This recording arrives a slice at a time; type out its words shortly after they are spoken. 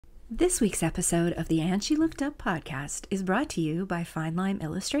This week's episode of the And She Looked Up podcast is brought to you by Fine Lime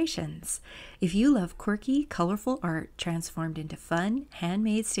Illustrations. If you love quirky, colorful art transformed into fun,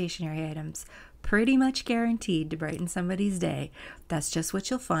 handmade stationery items, pretty much guaranteed to brighten somebody's day, that's just what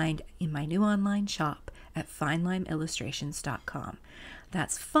you'll find in my new online shop at finelimeillustrations.com.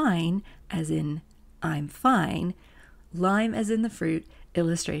 That's fine as in I'm fine, lime as in the fruit,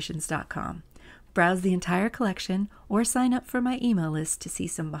 illustrations.com. Browse the entire collection or sign up for my email list to see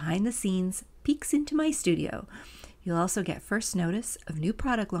some behind the scenes peeks into my studio. You'll also get first notice of new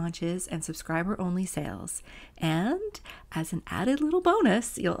product launches and subscriber only sales. And as an added little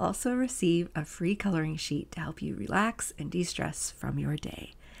bonus, you'll also receive a free coloring sheet to help you relax and de-stress from your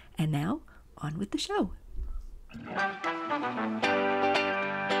day. And now, on with the show.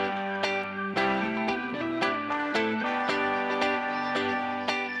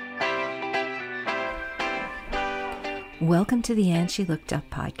 Welcome to the And She Looked Up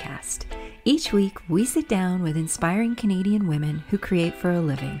podcast. Each week, we sit down with inspiring Canadian women who create for a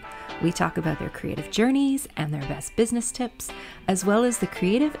living. We talk about their creative journeys and their best business tips, as well as the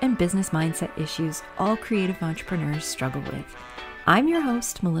creative and business mindset issues all creative entrepreneurs struggle with. I'm your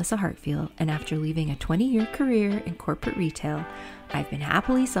host, Melissa Hartfield, and after leaving a 20-year career in corporate retail, I've been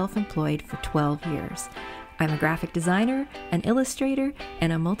happily self-employed for 12 years. I'm a graphic designer, an illustrator,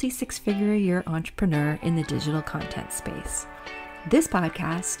 and a multi-six-figure-a-year entrepreneur in the digital content space. This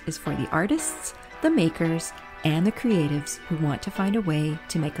podcast is for the artists, the makers, and the creatives who want to find a way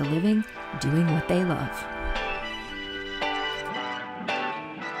to make a living doing what they love.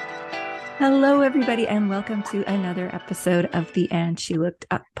 Hello, everybody, and welcome to another episode of the And She Looked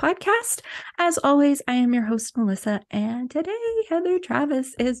Up podcast. As always, I am your host, Melissa, and today Heather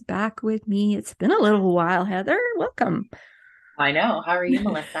Travis is back with me. It's been a little while, Heather. Welcome. I know. How are you,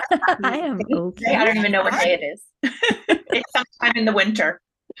 Melissa? I am okay. I don't even know what day it is. It's sometime in the winter.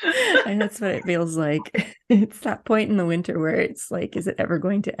 And that's what it feels like. It's that point in the winter where it's like, is it ever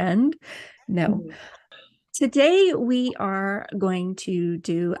going to end? No. Mm-hmm. Today, we are going to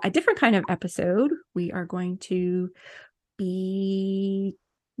do a different kind of episode. We are going to be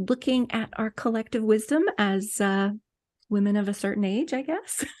looking at our collective wisdom as women of a certain age, I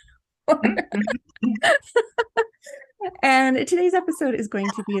guess. And today's episode is going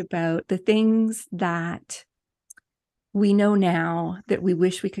to be about the things that we know now that we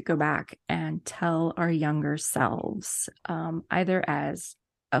wish we could go back and tell our younger selves, either as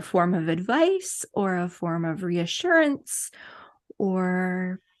a form of advice or a form of reassurance,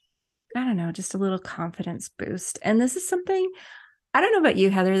 or I don't know, just a little confidence boost. And this is something, I don't know about you,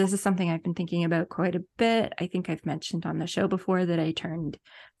 Heather, this is something I've been thinking about quite a bit. I think I've mentioned on the show before that I turned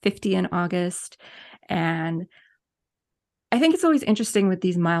 50 in August. And I think it's always interesting with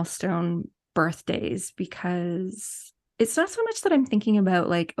these milestone birthdays because it's not so much that I'm thinking about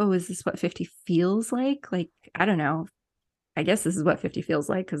like, oh, is this what 50 feels like? Like, I don't know. I guess this is what 50 feels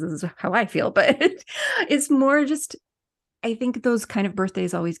like because this is how I feel, but it's more just, I think those kind of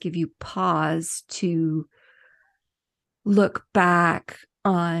birthdays always give you pause to look back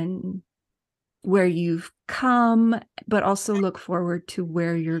on where you've come, but also look forward to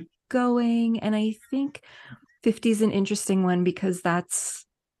where you're going. And I think 50 is an interesting one because that's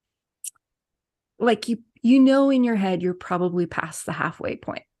like, you know, in your head, you're probably past the halfway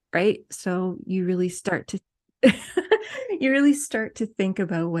point, right? So you really start to think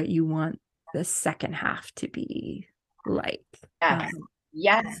about what you want the second half to be like. Yes.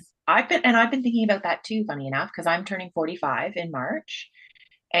 Yes. I've been thinking about that too, funny enough, because I'm turning 45 in March,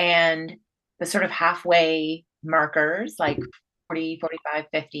 and the sort of halfway markers, like 40, 45,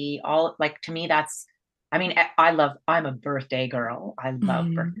 50, all like to me, that's, I mean, I'm a birthday girl. I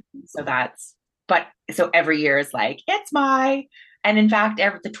love birthdays. So every year is like, and in fact,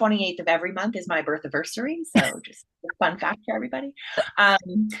 the 28th of every month is my birth anniversary. So just a fun fact for everybody.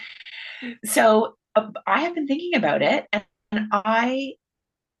 So I have been thinking about it, and I,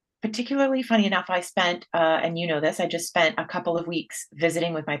 particularly funny enough, I spent, and you know this, I just spent a couple of weeks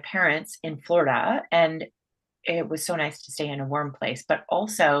visiting with my parents in Florida, and it was so nice to stay in a warm place, but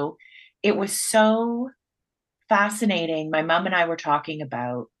also it was so fascinating. My mom and I were talking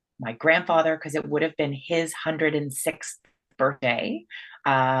about my grandfather because it would have been his 106th birthday,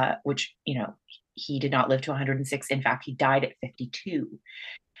 which, you know, he did not live to 106. In fact, he died at 52.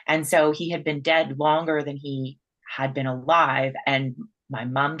 And so he had been dead longer than he had been alive. And my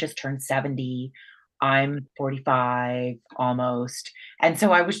mom just turned 70. I'm 45 almost. And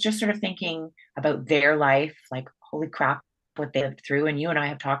so I was just sort of thinking about their life, like, holy crap, what they lived through. And you and I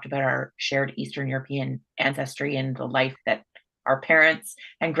have talked about our shared Eastern European ancestry and the life that our parents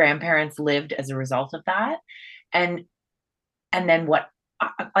and grandparents lived as a result of that. And then what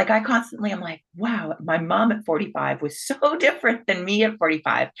like I constantly am like, wow, my mom at 45 was so different than me at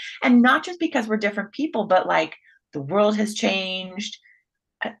 45. And not just because we're different people, but like the world has changed.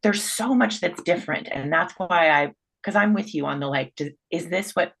 There's so much that's different. And that's why because I'm with you on the like, is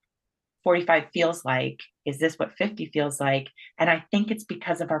this what 45 feels like? Is this what 50 feels like? And I think it's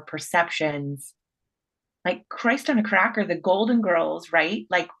because of our perceptions. Like Christ on a cracker, the Golden Girls, right?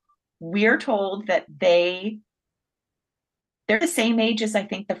 Like we're told that they're the same age as I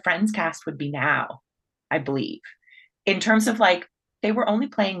think the Friends cast would be now, I believe. In terms of like they were only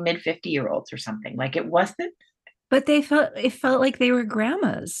playing mid 50-year-olds or something. Like it wasn't But it felt like they were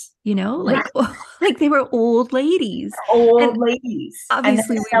grandmas, right, like they were old ladies. And old ladies. And then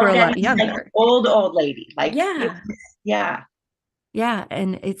obviously we were Estelle a lot Getty's like younger. old lady. Like it Yeah. was, yeah. Yeah,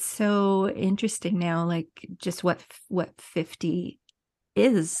 and it's so interesting now, like just what 50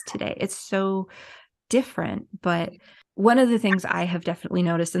 is today. It's so different. But one of the things I have definitely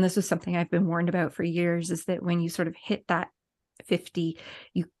noticed, and this is something I've been warned about for years, is that when you sort of hit that 50,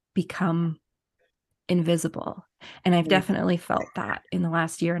 you become invisible. And I've Mm. definitely felt that in the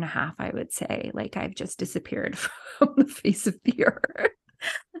last year and a half, I would say. Like I've just disappeared from the face of the earth.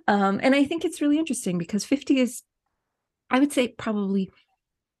 And I think it's really interesting because 50 is, I would say, probably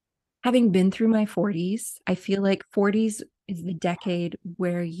having been through my 40s, I feel like 40s is the decade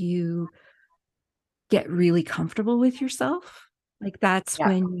where you get really comfortable with yourself. Like that's Yeah.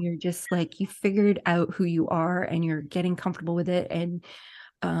 when you're just like you figured out who you are and you're getting comfortable with it. And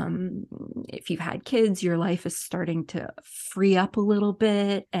um, if you've had kids, your life is starting to free up a little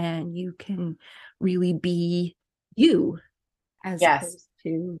bit and you can really be you as Yes. opposed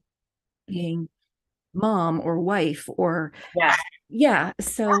to being mom or wife or Yes. yeah.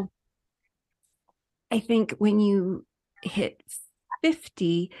 So I think when you hit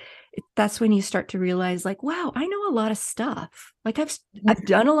 50, that's when you start to realize like, wow, I know a lot of stuff. Like I've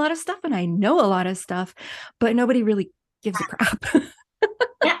done a lot of stuff and I know a lot of stuff, but nobody really gives a crap.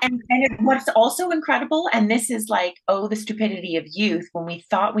 Yeah, what's also incredible, and this is like, oh, the stupidity of youth when we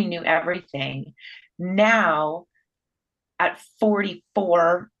thought we knew everything. Now, at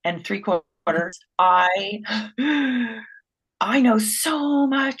 44 and three quarters, I know so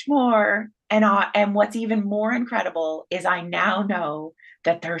much more. And what's even more incredible is I now know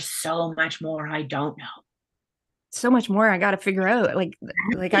that there's so much more I don't know. So much more I got to figure out. Like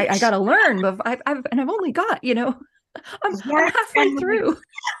I Right? got to learn, but I've only got, I'm Yes, halfway and like, through.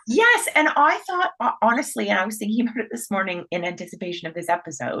 yes, and I thought honestly, and I was thinking about it this morning in anticipation of this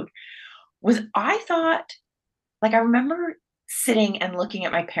episode, was I thought like I remember sitting and looking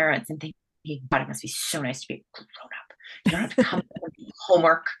at my parents and thinking, God, it must be so nice to be grown up. You don't have to come home and do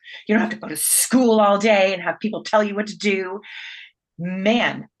homework. You don't have to go to school all day and have people tell you what to do.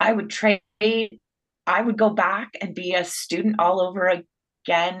 Man, I would trade. I would go back and be a student all over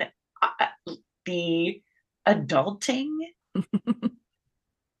again. The adulting,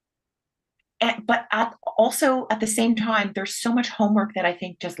 but also at the same time, there's so much homework that I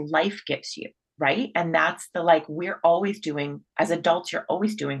think just life gives you, right? And that's the like, we're always doing, as adults, you're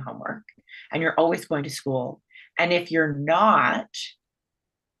always doing homework and you're always going to school. And if you're not,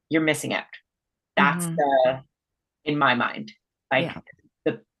 you're missing out. That's Hmm. the, in my mind, like Yeah.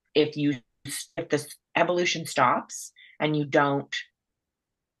 the, if you, if this evolution stops and you don't,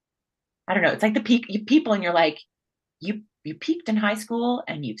 I don't know, it's like the peak people and you're like, you peaked in high school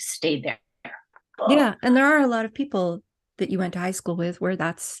and you've stayed there. Oh, Yeah. And there are a lot of people that you went to high school with where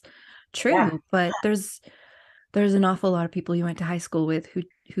that's yeah. true, but there's an awful lot of people you went to high school with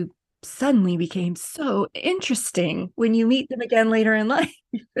who suddenly became so interesting when you meet them again later in life.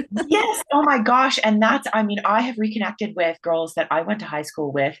 Yes. Oh my gosh. And that's, I mean, I have reconnected with girls that I went to high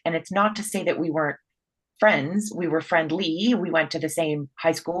school with. And it's not to say that we weren't friends. We were friendly. We went to the same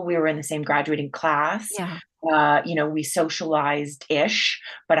high school. We were in the same graduating class. Yeah. We socialized ish,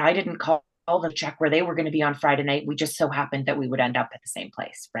 but I didn't call them to check where they were going to be on Friday night. We just so happened that we would end up at the same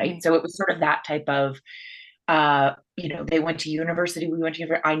place. Right. Right. So it was sort of that type of, they went to university. We went to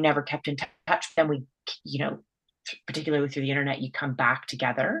university. I never kept in touch. Then we, you know, particularly through the internet, you come back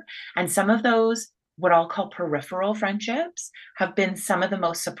together. And some of those, what I'll call peripheral friendships, have been some of the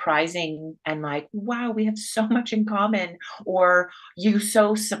most surprising and like, wow, we have so much in common. Or you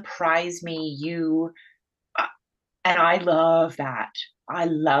so surprise me. Uh, and I love that. I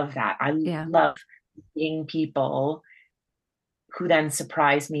love that. I Yeah. love seeing people who then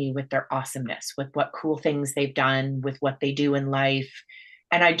surprise me with their awesomeness, with what cool things they've done, with what they do in life.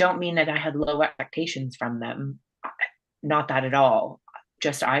 And I don't mean that I had low expectations from them. Not that at all.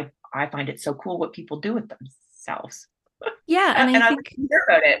 Just I find it so cool what people do with themselves. Yeah. And I And I like think to hear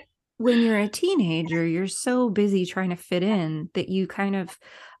about it. when you're a teenager, you're so busy trying to fit in that you kind of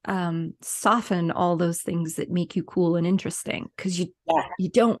soften all those things that make you cool and interesting because Yeah. you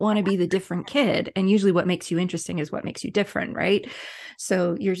don't want to be the different kid. And usually what makes you interesting is what makes you different, right?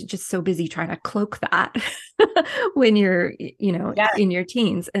 So you're just so busy trying to cloak that when you're, Yeah, in your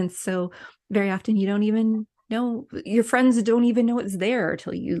teens. And so very often you don't even know, your friends don't even know it's there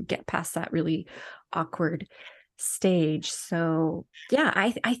until you get past that really awkward stage. So yeah,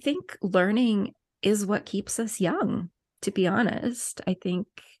 I think learning is what keeps us young, to be honest. I think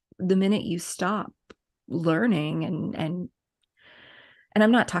the minute you stop learning and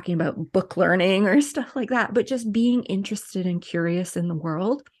I'm not talking about book learning or stuff like that, but just being interested and curious in the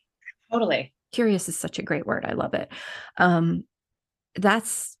world. totally. Curious is such a great word. I love it. Um,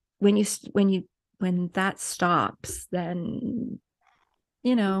 that's when that stops, then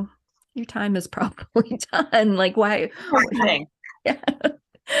you know your time is probably done. Like why? Marketing. Yeah,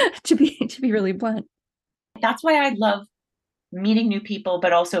 to be really blunt. That's why I love meeting new people,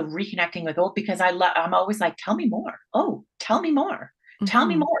 but also reconnecting with old because I'm always like, tell me more. Oh, tell me more. Tell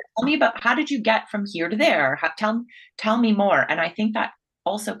me Mm-hmm. more. Tell me about how did you get from here to there? Tell me more. And I think that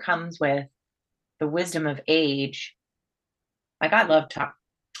also comes with the wisdom of age. Like I love talk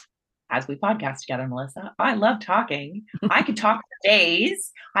as we podcast together, Melissa. I love talking. I could talk for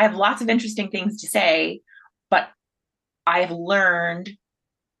days. I have lots of interesting things to say, but I have learned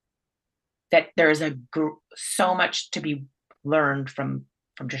that there's so much to be learned from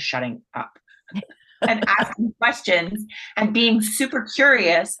just shutting up and asking questions and being super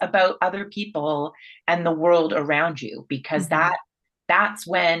curious about other people and the world around you because Mm-hmm. that's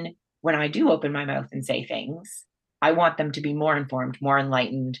when I do open my mouth and say things, I want them to be more informed, more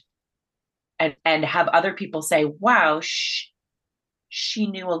enlightened, and have other people say, wow, she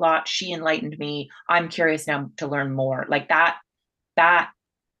knew a lot, she enlightened me, I'm curious now to learn more. Like that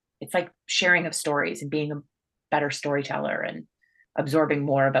it's like sharing of stories and being a better storyteller and absorbing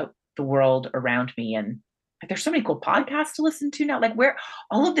more about the world around me. And like, there's so many cool podcasts to listen to now. Like, where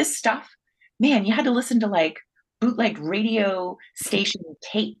all of this stuff, man, you had to listen to like bootleg radio station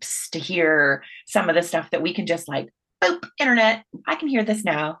tapes to hear some of the stuff that we can just like, boop, internet. I can hear this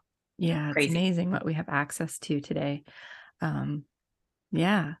now. Yeah, it's Crazy. amazing what we have access to today. Um,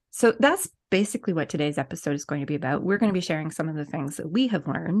 yeah. So that's basically what today's episode is going to be about. We're going to be sharing some of the things that we have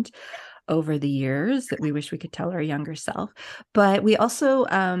learned over the years that we wish we could tell our younger self. But we also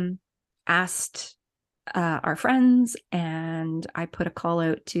asked our friends, and I put a call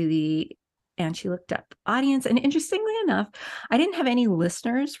out to the and she looked up audience. And interestingly enough, I didn't have any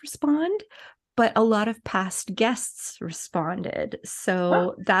listeners respond, but a lot of past guests responded. Oh,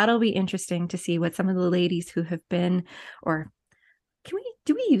 So that'll be interesting to see what some of the ladies who have been, or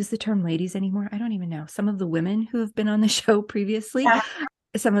do we use the term ladies anymore? I don't even know. Some of the women who have been on the show previously, yeah.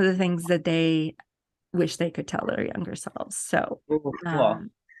 some of the things that they wish they could tell their younger selves. So Ooh, cool. um,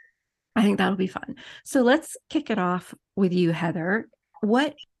 I think that'll be fun. So let's kick it off with you, Heather.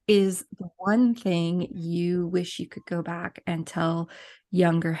 What is the one thing you wish you could go back and tell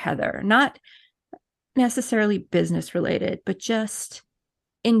younger Heather? Not necessarily business related, but just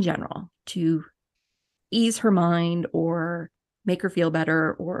in general to ease her mind or make her feel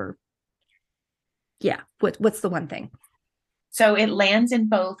better or yeah, what's the one thing? So it lands in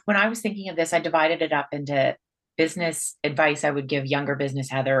both. When I was thinking of this, I divided it up into business advice I would give younger business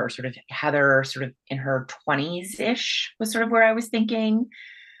Heather, or sort of Heather, sort of in her 20s ish, was sort of where I was thinking.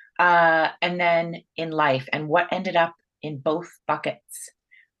 And then in life, and what ended up in both buckets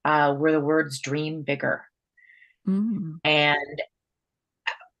were the words dream bigger. Mm. And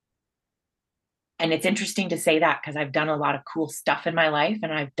and it's interesting to say that because I've done a lot of cool stuff in my life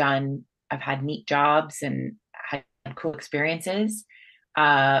and I've had neat jobs and had cool experiences.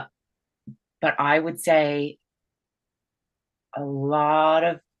 Uh, but I would say a lot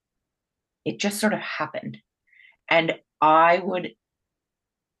of it just sort of happened. And I would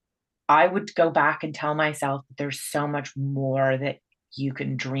go back and tell myself that there's so much more that you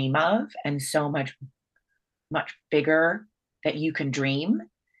can dream of and so much bigger that you can dream.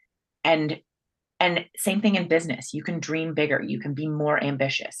 And and same thing in business. You can dream bigger, you can be more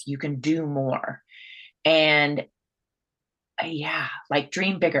ambitious, you can do more. And yeah, like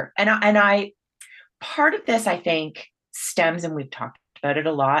dream bigger. And I part of this I think stems, and we've talked about it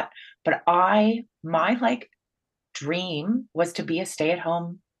a lot, but I my like dream was to be a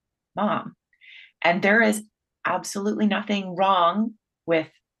stay-at-home mom. And there is absolutely nothing wrong with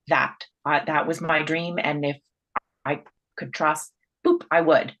that. That was my dream. And if I could trust, boop, I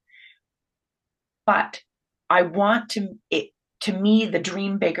would. But I want to, it, to me, the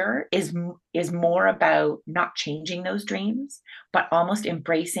dream bigger is more about not changing those dreams, but almost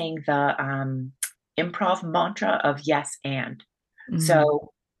embracing the improv mantra of yes and. Mm.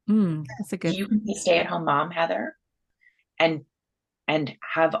 So That's a good. you can be a stay-at-home mom, Heather, and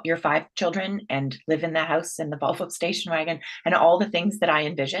have your 5 children and live in the house and the Volvo station wagon and all the things that I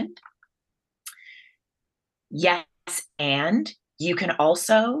envisioned. Yes, and you can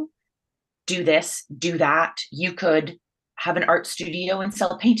also do this, do that. You could have an art studio and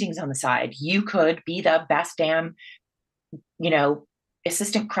sell paintings on the side. You could be the best damn, you know,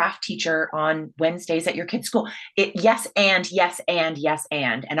 assistant craft teacher on Wednesdays at your kid's school. It yes and yes and yes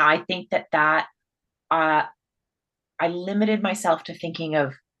and I think that uh, I limited myself to thinking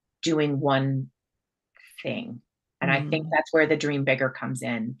of doing one thing. And I think Mm. that's where the dream bigger comes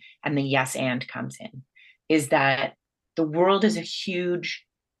in and the yes and comes in, is that the world is a huge,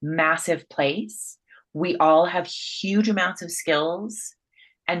 massive place. We all have huge amounts of skills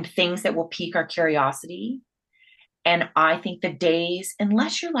and things that will pique our curiosity. And I think the days,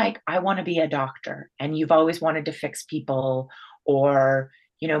 unless you're like, I want to be a doctor and you've always wanted to fix people, or,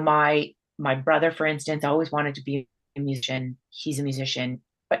 my brother, for instance, always wanted to be a musician. He's a musician.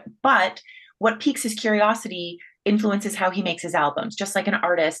 But what piques his curiosity influences how he makes his albums, just like an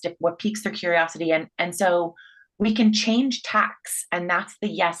artist, if what piques their curiosity. And so we can change tacks, and that's the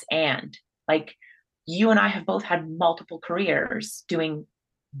yes and. Like you and I have both had multiple careers doing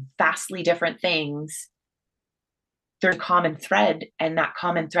vastly different things. There's a common thread, and that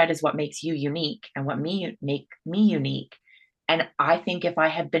common thread is what makes you unique and what make me unique. And I think if I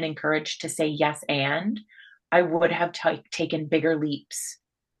had been encouraged to say yes and, I would have taken bigger leaps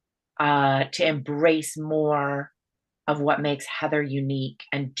to embrace more of what makes Heather unique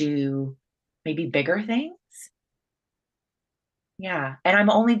and do maybe bigger things. Yeah. And I'm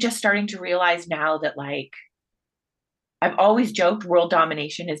only just starting to realize now that, like, I've always joked world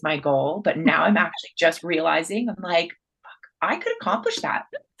domination is my goal, but now I'm actually just realizing I'm like, I could accomplish that.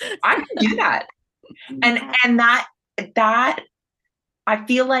 I can do that. And that I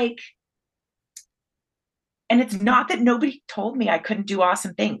feel like, and it's not that nobody told me I couldn't do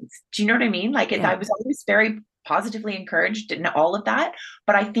awesome things. Do you know what I mean? Like I Yeah. was always very positively encouraged in all of that.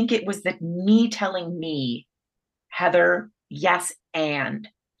 But I think it was that me telling me, Heather, yes, and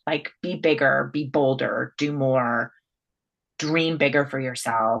like be bigger, be bolder, do more, dream bigger for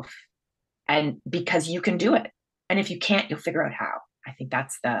yourself. And because you can do it. And if you can't, you'll figure out how. I think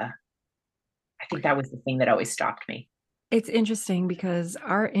that was the thing that always stopped me. It's interesting because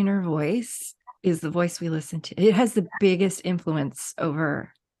our inner voice is the voice we listen to. It has the biggest influence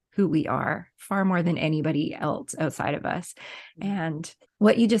over who we are, far more than anybody else outside of us. And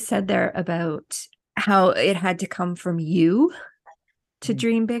what you just said there about how it had to come from you to Mhm.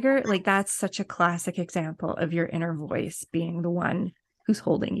 dream bigger, like that's such a classic example of your inner voice being the one who's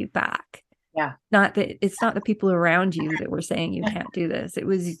holding you back. Yeah. Not that it's not the people around you that were saying you can't do this. It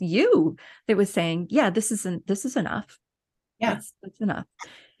was you that was saying, yeah, this is enough. Yeah. That's enough.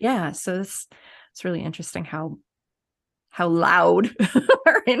 Yeah. So it's really interesting how loud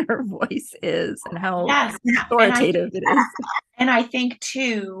our inner voice is and how Yes. And I authoritative it is. and I think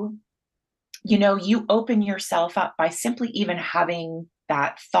too, you open yourself up by simply even having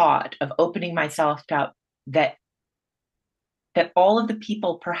that thought of opening myself up, that all of the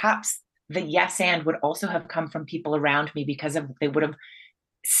people, perhaps the yes and would also have come from people around me, because of they would have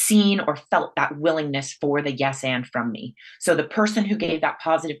seen or felt that willingness for the yes and from me. So the person who gave that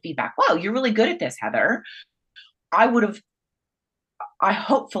positive feedback, wow, you're really good at this, Heather. I would have, I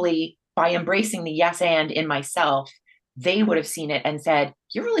hopefully, by embracing the yes and in myself, they would have seen it and said,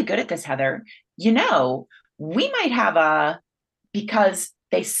 you're really good at this, Heather. We might have because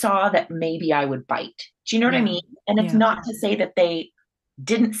they saw that maybe I would bite. Do you know what I Yeah. mean? And it's Yeah. not to say that they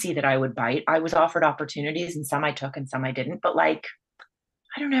didn't see that I would bite. I was offered opportunities, and some I took and some I didn't. But like,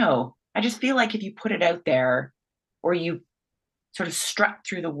 I don't know. I just feel like if you put it out there, or you sort of strut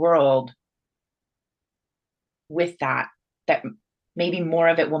through the world with that maybe more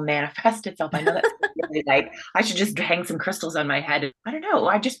of it will manifest itself. I know that's really like I should just hang some crystals on my head. I don't know.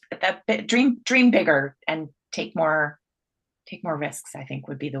 I just that dream bigger and take more risks, I think,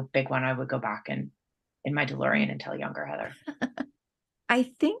 would be the big one. I would go back and in my DeLorean and tell younger Heather. I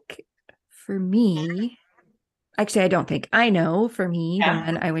think for me, actually, I don't think I know for me, the Yeah.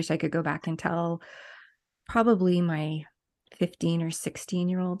 one I wish I could go back and tell probably my 15 or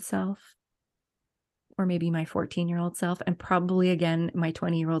 16-year-old self, or maybe my 14-year-old self, and probably again my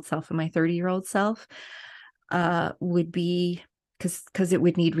 20-year-old self and my 30-year-old self would be because it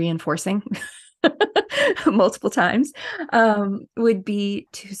would need reinforcing multiple times, would be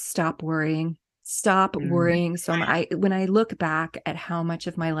to stop worrying, Stop Mm. worrying so much. When I look back at how much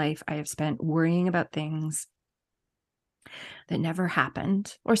of my life I have spent worrying about things that never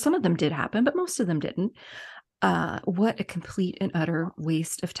happened, or some of them did happen, but most of them didn't. What a complete and utter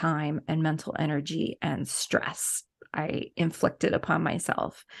waste of time and mental energy and stress I inflicted upon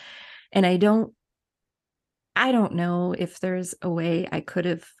myself. And I don't know if there's a way I could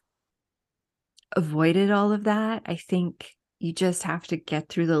have avoided all of that. I think you just have to get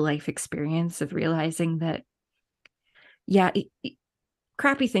through the life experience of realizing that, yeah,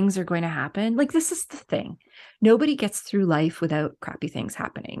 crappy things are going to happen. Like, this is the thing. Nobody gets through life without crappy things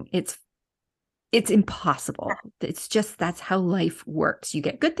happening. It's impossible. It's just that's how life works. You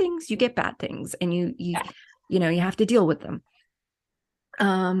get good things, you get bad things, and you know, you have to deal with them.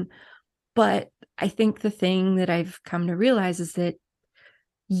 Um, but I think the thing that I've come to realize is that,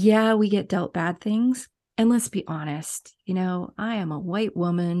 yeah, we get dealt bad things. And let's be honest, you know, I am a white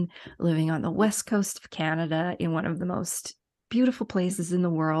woman living on the west coast of Canada in one of the most beautiful places in the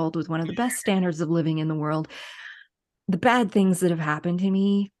world with one of the best standards of living in the world. The bad things that have happened to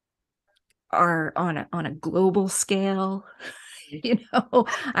me are on a global scale. You know,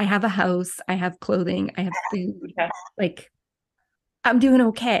 I have a house, I have clothing, I have food. Yeah. Like, I'm doing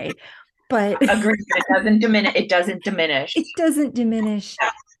okay, but Agreed. It doesn't diminish. It doesn't diminish. it doesn't diminish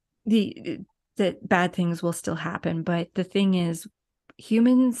the that bad things will still happen. But the thing is,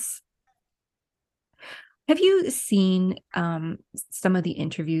 humans, have you seen some of the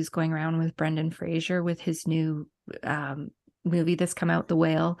interviews going around with Brendan Fraser with his new um, movie that's come out, The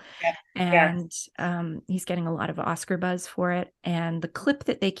Whale? Yes. Yes. And he's getting a lot of Oscar buzz for it. And the clip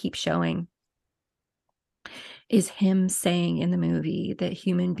that they keep showing is him saying in the movie that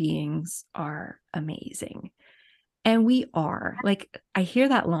human beings are amazing. And we are. Like, I hear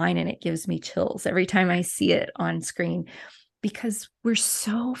that line and it gives me chills every time I see it on screen because we're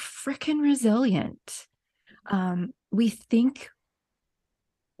so freaking resilient. We think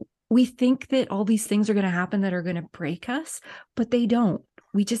that all these things are going to happen that are going to break us, but they don't.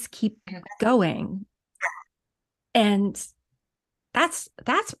 We just keep going. And that's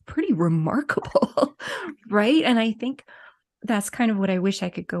pretty remarkable, right? And I think that's kind of what I wish I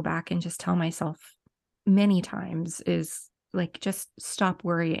could go back and just tell myself many times is like, just stop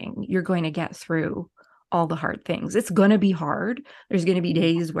worrying. You're going to get through all the hard things. It's going to be hard. There's going to be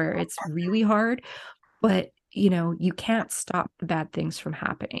days where it's really hard, but you know, you can't stop the bad things from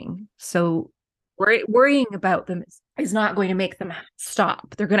happening. So worrying about them is not going to make them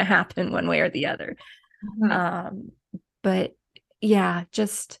stop. They're going to happen one way or the other. Mhm. Um, but yeah,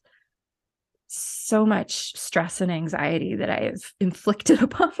 just so much stress and anxiety that I have inflicted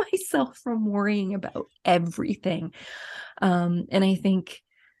upon myself from worrying about everything. And I think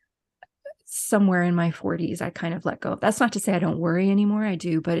somewhere in my 40s, I kind of let go. That's not to say I don't worry anymore. I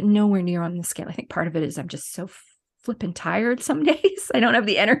do, but nowhere near on the scale. I think part of it is I'm just so flipping tired some days. I don't have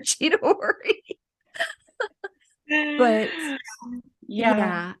the energy to worry. But Yeah.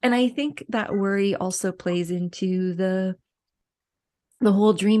 yeah, and I think that worry also plays into the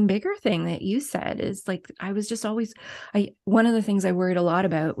whole dream bigger thing that you said is like I was just always I one of the things I worried a lot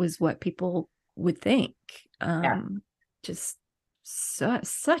about was what people would think. Yeah. Just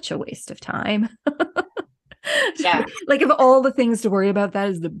such a waste of time. Yeah. Like, of all the things to worry about, that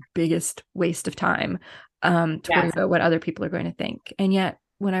is the biggest waste of time, to worry Yes. about what other people are going to think. And yet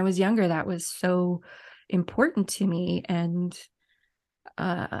when I was younger, that was so important to me. And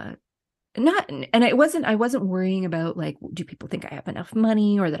uh not and I wasn't worrying about like, do people think I have enough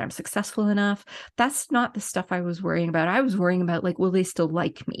money or that I'm successful enough. That's not the stuff I was worrying about. I was worrying about, like, will they still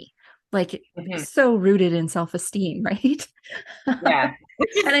like me? Like, Mhm. so rooted in self-esteem, right? Yeah.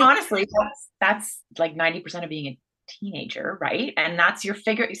 Which is And I honestly, that's like 90% of being a teenager, right? And that's your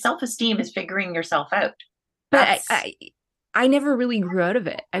figure self-esteem is figuring yourself out. but That's I never really grew out of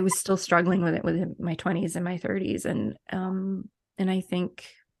it. I was still struggling with it within my 20s and my 30s. And I think,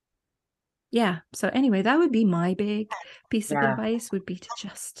 yeah. So anyway, that would be my big piece of yeah. advice, would be to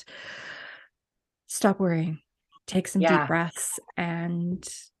just stop worrying, take some deep Yeah. breaths, and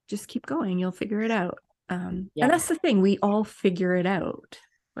just keep going. You'll figure it out. And Yeah. that's the thing, we all figure it out.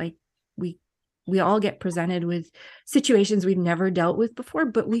 Like, we we all get presented with situations we've never dealt with before,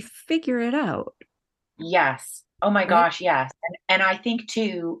 but we figure it out, Yes. Oh my right? gosh, yes. And I think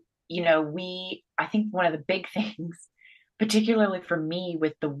too, I think one of the big things, particularly for me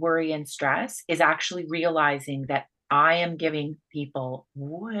with the worry and stress, is actually realizing that I am giving people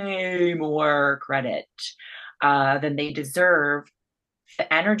way more credit than they deserve,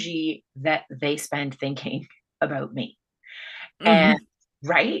 the energy that they spend thinking about me. And Mm-hmm.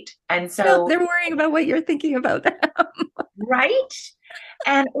 right. And No, so they're worrying about what you're thinking about them. right?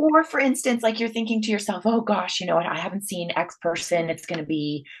 And or for instance, like you're thinking to yourself, oh gosh, you know what? I haven't seen X person. It's going to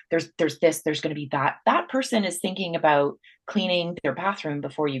be there's this, there's going to be that. That person is thinking about cleaning their bathroom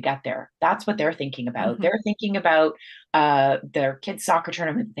before you get there. That's what they're thinking about. Mhm. They're thinking about their kids' soccer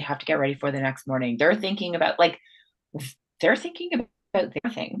tournament they have to get ready for the next morning. They're thinking about like they're thinking about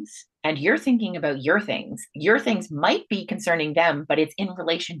their things, and you're thinking about your things. Your things might be concerning them, but it's in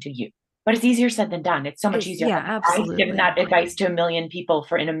relation to you. But it's easier said than done. It's so much easier. Yeah, I've given absolutely. that advice to a million people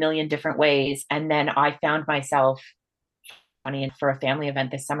for in a million different ways. And then I found myself funny and for a family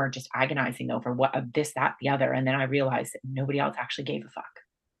event this summer, just agonizing over what this, that, the other. And then I realized that nobody else actually gave a fuck.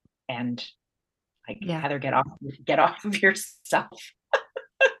 And like, Yeah. Heather, get off of yourself.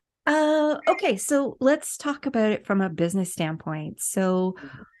 Okay, so let's talk about it from a business standpoint. So,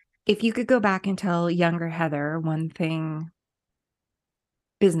 if you could go back and tell younger Heather one thing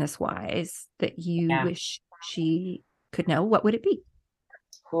business wise that you Yeah. wish she could know, what would it be?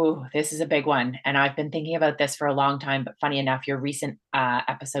 Ooh, this is a big one. And I've been thinking about this for a long time. But funny enough, your recent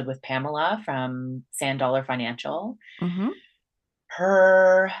episode with Pamela from Sand Dollar Financial, Mm-hmm.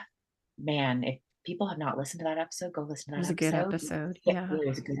 her man, if people have not listened to that episode, go listen It to was that a good episode. episode. It Yeah. really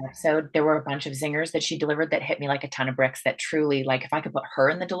was a good episode. There were a bunch of zingers that she delivered that hit me like a ton of bricks that truly, like, if I could put her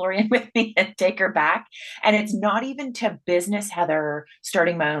in the DeLorean with me and take her back. And it's not even to business, Heather,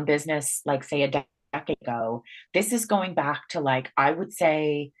 starting my own business, like, say, a decade ago. This is going back to, like, I would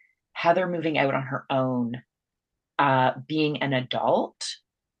say, Heather moving out on her own, being an adult,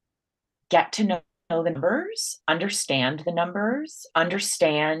 get to know the numbers, understand the numbers,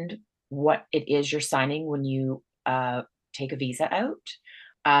 understand what it is you're signing when you take a visa out,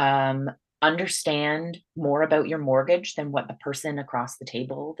 um, understand more about your mortgage than what the person across the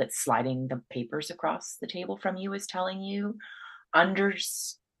table that's sliding the papers across the table from you is telling you. Under,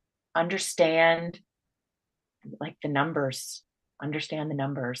 understand like the numbers, understand the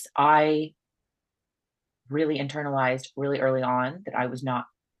numbers. I really internalized really early on that I was not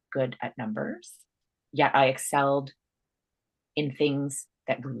good at numbers, yet I excelled in things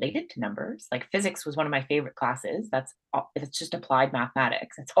that related to numbers. Like physics was one of my favorite classes. It's just applied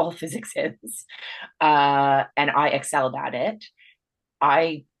mathematics. That's all physics is, and I excelled at it.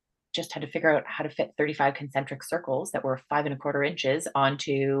 I just had to figure out how to fit 35 concentric circles that were 5.25 inches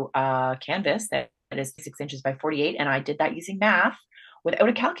onto a canvas that is 6 inches by 48, and I did that using math without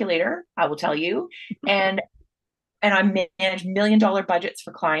a calculator. I will tell you, and I manage $1 million budgets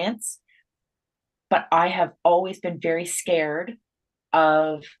for clients. But I have always been very scared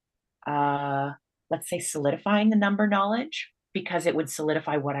of, uh, let's say, solidifying the number knowledge because it would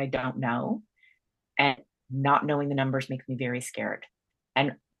solidify what I don't know. And not knowing the numbers makes me very scared.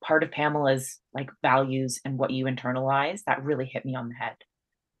 And part of Pamela's like values and what you internalize that really hit me on the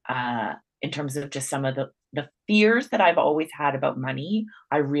head. In terms of just some of the fears that I've always had about money,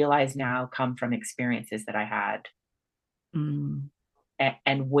 I realize now come from experiences that I had, Mm,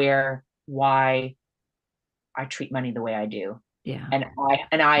 and why I treat money the way I do. yeah.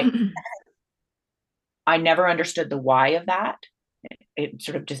 And I never understood the why of that. It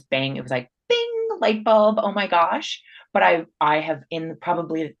sort of just bang, it was like bing, light bulb, oh my gosh. But I have in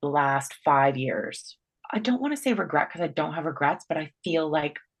probably the last 5 years, I don't want to say regret because I don't have regrets, but I feel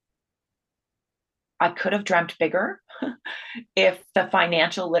like I could have dreamt bigger if the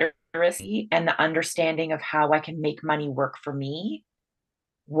financial literacy and the understanding of how I can make money work for me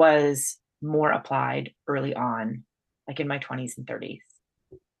was more applied early on, like in my 20s and 30s.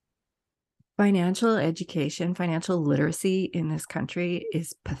 Financial education, financial literacy in this country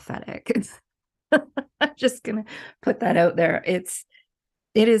is pathetic. I'm just gonna put that out there. It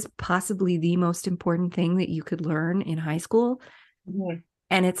is possibly the most important thing that you could learn in high school, Mm-hmm.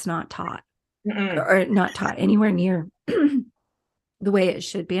 and it's not taught Mm-mm. or not taught anywhere near the way it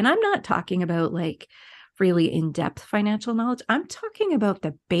should be. And I'm not talking about like really in-depth financial knowledge. I'm talking about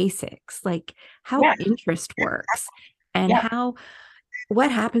the basics, like how Yeah, interest works and yeah, how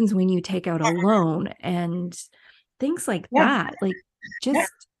what happens when you take out a loan and things like yeah, that. Like yeah.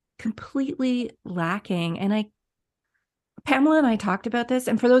 just completely lacking. And I Pamela and I talked about this.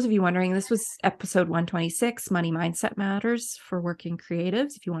 And for those of you wondering, this was episode 126, Money Mindset Matters for Working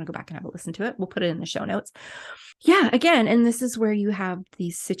Creatives. If you want to go back and have a listen to it, we'll put it in the show notes. Yeah, again, and this is where you have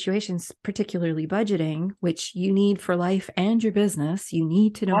these situations, particularly budgeting, which you need for life and your business. You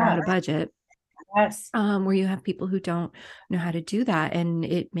need to know how to Yes, budget, yes. where you have people who don't know how to do that. And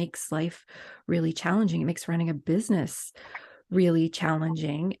it makes life really challenging. It makes running a business really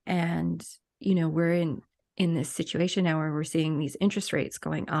challenging. And, we're in this situation now where we're seeing these interest rates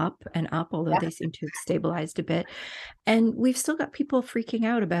going up and up, although Yeah. they seem to have stabilized a bit. And we've still got people freaking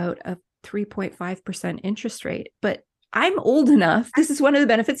out about a 3.5% interest rate. But I'm old enough. This is one of the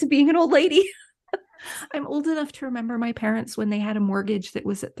benefits of being an old lady. I'm old enough to remember my parents when they had a mortgage that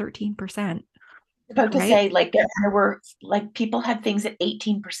was at 13%, About to right? say, like there were like people had things at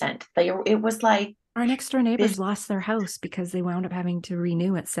 18%. It was like Our next door this. neighbors lost their house because they wound up having to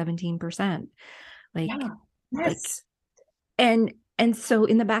renew at 17%. Like, Yeah. like, Yes. and so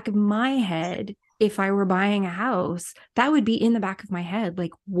in the back of my head, if I were buying a house, that would be in the back of my head.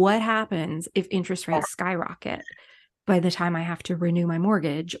 Like, what happens if interest Yeah, rates skyrocket by the time I have to renew my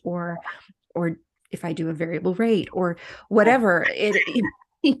mortgage, or if I do a variable rate or whatever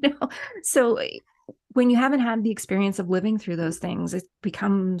you know. So when you haven't had the experience of living through those things, it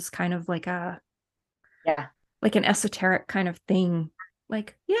becomes kind of yeah, like an esoteric kind of thing.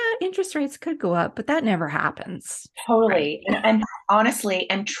 Like, yeah, interest rates could go up, but that never happens. Right. totally. And honestly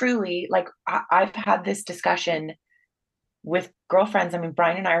and truly, like I've had this discussion with girlfriends. I mean,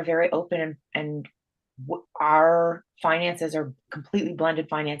 Brian and I are very open, and our finances are completely blended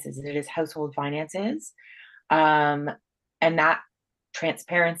finances. It is household finances. Um, and that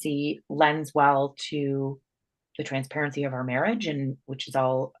transparency lends well to the transparency of our marriage, and which is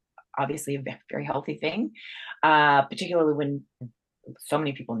all obviously a very healthy thing, particularly when so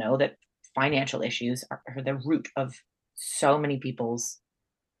many people know that financial issues are the root of so many people's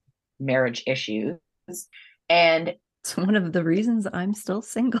marriage issues. And It's one of the reasons I'm still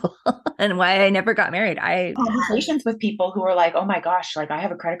single and why I never got married. I conversations with people who are like, oh my gosh, like I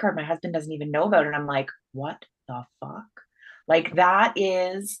have a credit card my husband doesn't even know about. And I'm like, what the fuck? Like that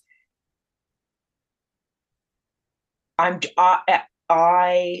is, I'm,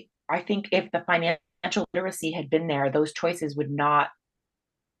 I think if the financial literacy had been there, those choices would not,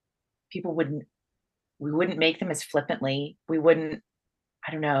 people wouldn't, we wouldn't make them as flippantly. We wouldn't,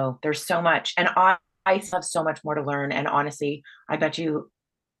 I don't know. There's so much. And I still have so much more to learn. And honestly, I could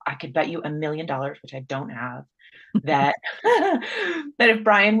bet you $1 million, which I don't have, that that if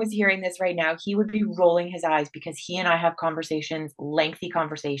Brian was hearing this right now, he would be rolling his eyes because he and I have conversations, lengthy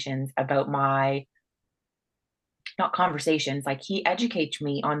conversations about my, not conversations, like he educates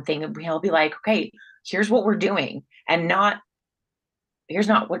me on things. He'll be like, okay, here's what we're doing, and not here's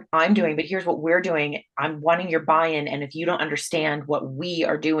not what I'm doing, but here's what we're doing. I'm wanting your buy-in, and if you don't understand what we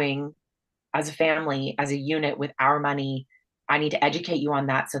are doing as a family, as a unit with our money, I need to educate you on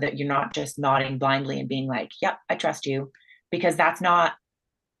that so that you're not just nodding blindly and being like, yep, I trust you. Because that's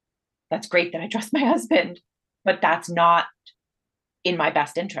great that I trust my husband, but that's not in my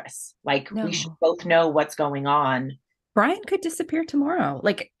best interests. Like we should no. both know what's going on. Brian could disappear tomorrow.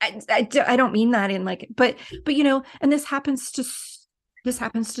 Like I don't mean that in like, but and this happens to so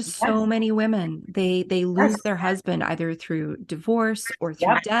Yes. many women. They Yes. lose their husband either through divorce or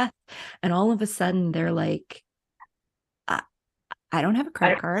through Yep. death, and all of a sudden they're like, I, I don't have a I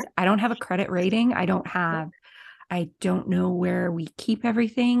credit card. I don't have a credit rating. I don't know where we keep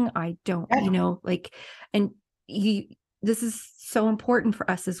everything. I don't, yes. like, and you, this is so important for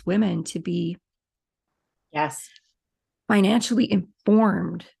us as women to be Yes. financially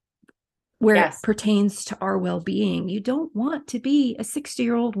informed where it Yes. pertains to our well-being. You don't want to be a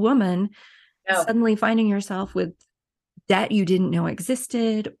 60-year-old woman No. suddenly finding yourself with debt you didn't know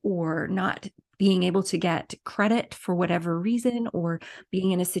existed, or not being able to get credit for whatever reason, or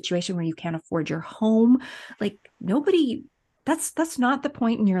being in a situation where you can't afford your home. Like, nobody, that's not the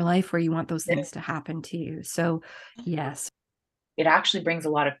point in your life where you want those things to happen to you. So yes. It actually brings a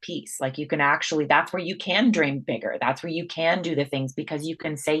lot of peace. Like you can actually, that's where you can dream bigger. That's where you can do the things because you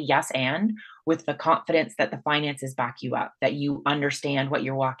can say yes and with the confidence that the finances back you up, that you understand what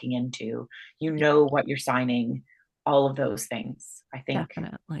you're walking into, you know what you're signing, all of those things, I think.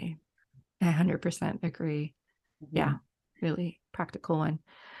 Definitely. 100% agree. Yeah, Mhm. really practical one.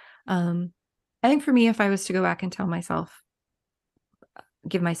 um I think for me, if I was to go back and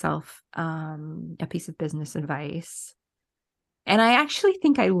give myself a piece of business advice, and I actually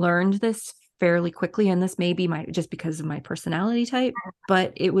think I learned this fairly quickly, and this may be my just because of my personality type,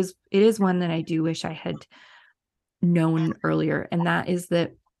 but it is one that I do wish I had known earlier, and that is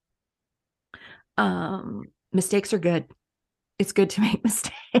that mistakes are good. It's good to make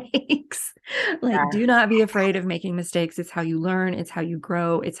mistakes. Like, Yeah. do not be afraid of making mistakes. It's how you learn, it's how you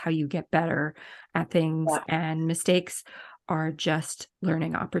grow, it's how you get better at things. Yeah. And mistakes are just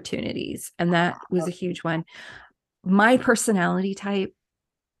learning opportunities. And that was a huge one. My personality type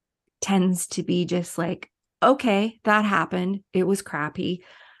tends to be just like, okay, that happened. It was crappy,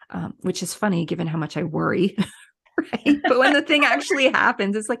 which is funny given how much I worry. Right. But when the thing actually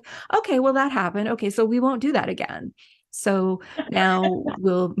happens, it's like, okay, well, that happened. Okay, so we won't do that again. So now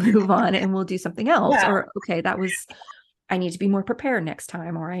we'll move on and we'll do something else. Yeah. Or, okay, I need to be more prepared next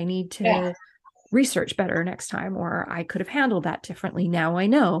time, or I need Yeah. to research better next time, or I could have handled that differently. Now I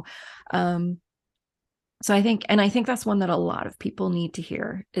know. Um, so I think that's one that a lot of people need to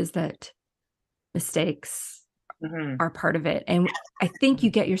hear, is that mistakes Hmm. are part of it. And I think you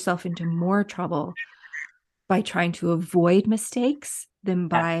get yourself into more trouble by trying to avoid mistakes than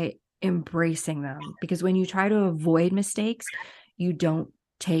Yes. by embracing them. Because when you try to avoid mistakes, you don't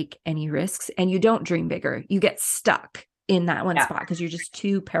take any risks and you don't dream bigger. You get stuck in that one Yeah. spot because you're just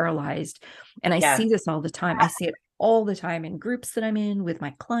too paralyzed. And I Yes. see this all the time. I see it all the time in groups that I'm in with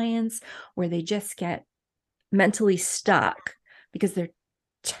my clients, where they just get mentally stuck because they're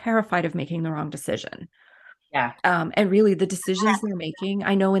terrified of making the wrong decision. Yeah. And really, the decisions they're making,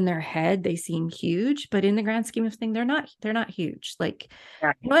 I know in their head they seem huge, but in the grand scheme of things, they're not huge. Like,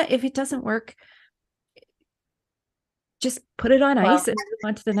 Yeah. you know what? If it doesn't work, just put it on Well, ice and move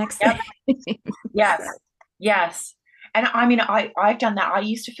on to the next yep. thing. Yes. Yes. And I mean, I've done that. I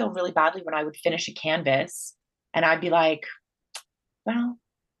used to feel really badly when I would finish a canvas and I'd be like, well,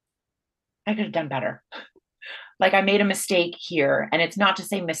 I could have done better. Like I made a mistake here, and it's not to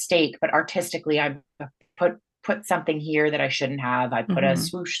say mistake, but artistically I put something here that I shouldn't have. I put a Mm-hmm.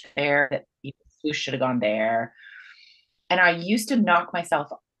 swoosh there that the swoosh should have gone there. And I used to knock myself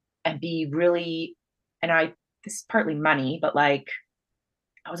and be really, and I, this is partly money, but like,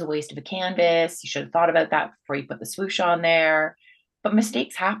 that was a waste of a canvas. You should have thought about that before you put the swoosh on there. But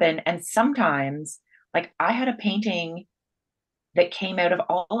mistakes happen. And sometimes, like, I had a painting that came out of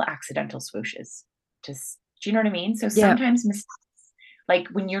all accidental swooshes. Just, do you know what I mean? So Yeah, sometimes, like,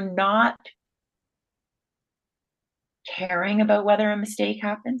 when you're not caring about whether a mistake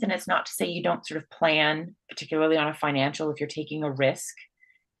happens, and it's not to say you don't sort of plan, particularly on a financial, if you're taking a risk.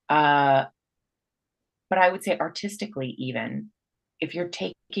 Uh, but I would say artistically, even if you're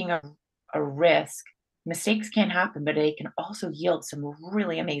taking a risk, mistakes can happen, but they can also yield some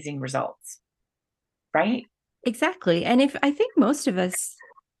really amazing results, right? exactly. And if I think most of us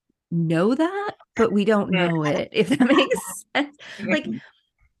know that, but we don't know it, if that makes sense. Like, Mhm.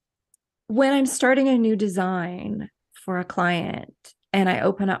 when I'm starting a new design for a client and I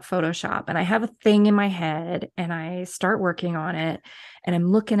open up Photoshop and I have a thing in my head and I start working on it and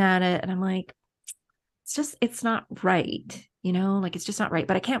I'm looking at it and I'm like, it's not right, like it's just not right,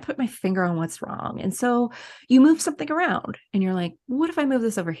 but I can't put my finger on what's wrong. And so you move something around and you're like, what if I move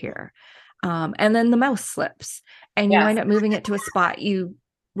this over here? And then the mouse slips and you Yes, wind up moving it to a spot you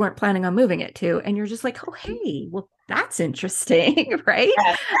weren't planning on moving it to. And you're just like, oh, hey, well, that's interesting. Right.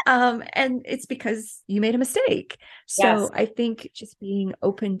 yes, And it's because you made a mistake. yes, So I think just being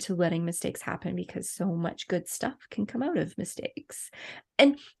open to letting mistakes happen, because so much good stuff can come out of mistakes.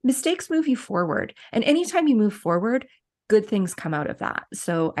 And mistakes move you forward. And anytime you move forward, good things come out of that.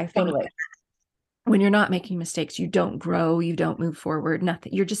 So I think totally. when you're not making mistakes, you don't grow, you don't move forward,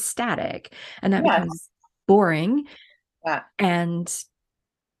 nothing. You're just static. And that Yes, becomes boring. yeah. And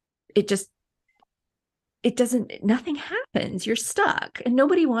it just, it doesn't, nothing happens. You're stuck. And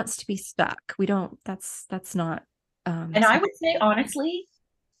nobody wants to be stuck. We don't, that's not And I something. would say, honestly,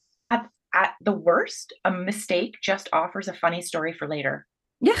 at the worst, a mistake just offers a funny story for later.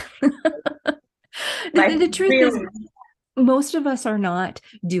 Yeah. Like, The truth is, really, most of us are not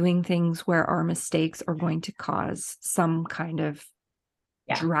doing things where our mistakes are going to cause some kind of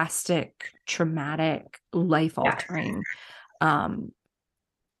yeah, drastic, traumatic, life yeah, altering um,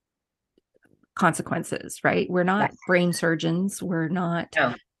 consequences, right? We're yeah. not brain surgeons. We're not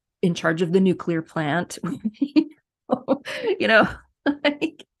No, in charge of the nuclear plant. you know,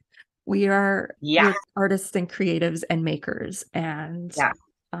 like, yeah, we're artists and creatives and makers. And yeah,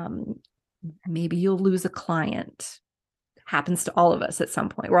 um, maybe you'll lose a client. Happens to all of us at some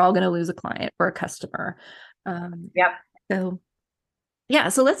point. We're all going to lose a client or a customer. Um, yep, so yeah,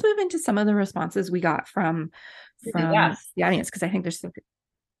 so let's move into some of the responses we got from yes. the audience, because I think there's some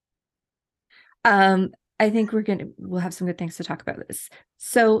um I think we'll have some good things to talk about this.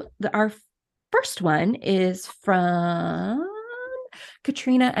 So our first one is from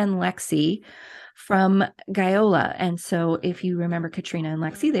Katrina and Lexi from Gaiola. And so if you remember Katrina and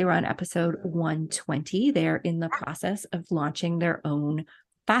Lexi, they were on episode 120. They're in the process of launching their own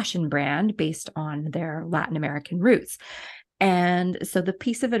fashion brand based on their Latin American roots. And so the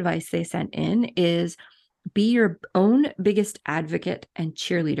piece of advice they sent in is, be your own biggest advocate and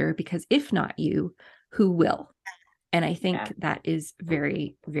cheerleader, because if not you, who will? And I Yeah, think that is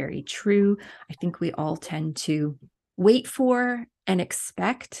very, very true. I think we all tend to wait for and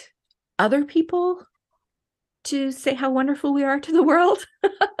expect other people to say how wonderful we are to the world.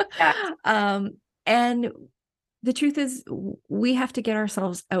 yeah, um, and the truth is, we have to get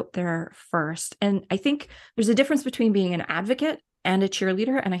ourselves out there first. And I think there's a difference between being an advocate and a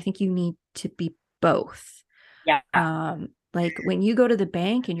cheerleader. And I think you need to be both. Yeah. Like when you go to the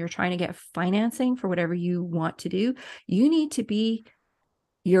bank and you're trying to get financing for whatever you want to do, you need to be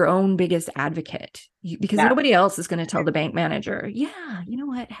your own biggest advocate, because Yeah. nobody else is going to tell the bank manager, yeah, you know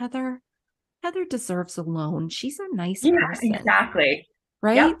what, Heather deserves a loan. She's a nice Yeah, person, exactly.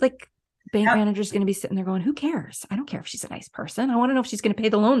 right? Yep. Like bank Yep. manager's going to be sitting there going, who cares? I don't care if she's a nice person. I want to know if she's going to pay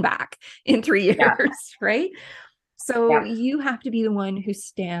the loan back in 3 Yeah. years, right? So Yeah. you have to be the one who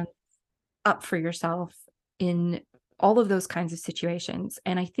stands up for yourself in all of those kinds of situations.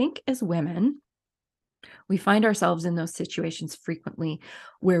 And I think as women, we find ourselves in those situations frequently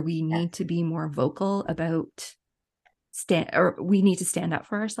where we Yeah. need to be more vocal about or we need to stand up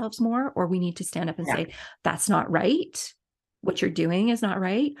for ourselves more, or we need to stand up and Yeah. say, that's not right. What you're doing is not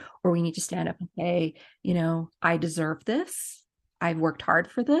right. Or we need to stand up and say, I deserve this. I've worked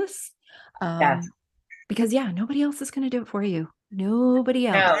hard for this. Yes. Um, because yeah, nobody else is going to do it for you. Nobody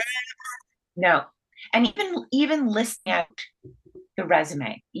else. No. No. And even listing out the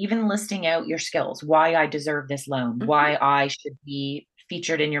resume, even listing out your skills, why I deserve this loan, Mm-hmm. why I should be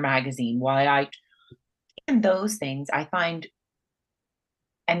featured in your magazine, why I and those things I find,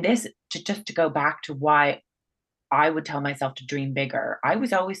 and this to just to go back to why I would tell myself to dream bigger. I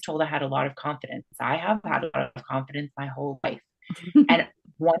was always told I had a lot of confidence. I have had a lot of confidence my whole life. And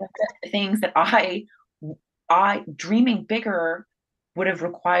one of the things that I dreaming bigger would have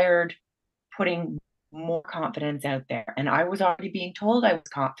required putting more confidence out there. And I was already being told I was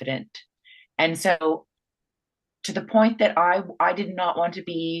confident. And so to the point that I did not want to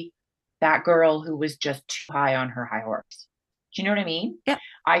be that girl who was just too high on her high horse. Do you know what I mean? Yeah.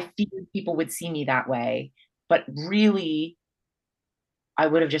 I feared people would see me that way, but really I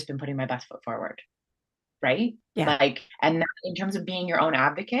would have just been putting my best foot forward, right? Yeah. Like, and that, in terms of being your own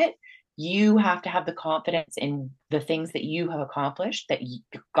advocate, you have to have the confidence in the things that you have accomplished that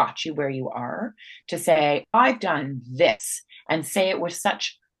got you where you are to say, I've done this, and say it with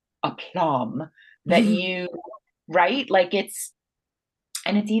such aplomb that you, right? Like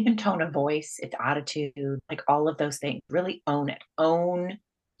and it's even tone of voice, it's attitude, like all of those things. Really own it, own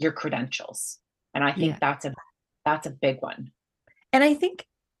your credentials. And I Yeah. think that's a big one. And I think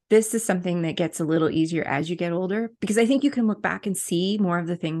this is something that gets a little easier as you get older, because I think you can look back and see more of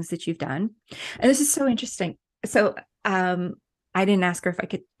the things that you've done. And this is so interesting. So, I didn't ask her if I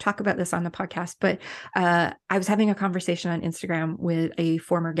could talk about this on the podcast, but I was having a conversation on Instagram with a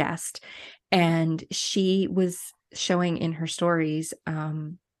former guest, and she was showing in her stories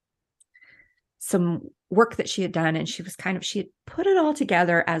some work that she had done. And she had put it all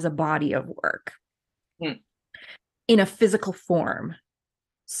together as a body of work Mm. in a physical form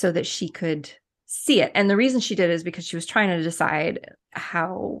so that she could see it. And the reason she did is because she was trying to decide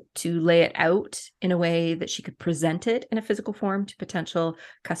how to lay it out in a way that she could present it in a physical form to potential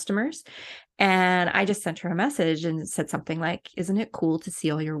customers. And I just sent her a message and said something like, isn't it cool to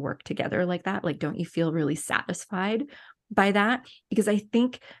see all your work together like that? Like, don't you feel really satisfied by that? Because I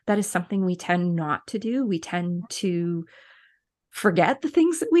think that is something we tend not to do. We tend to forget the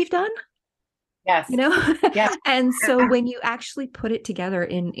things that we've done, Yes. you know. Yeah. And so when you actually put it together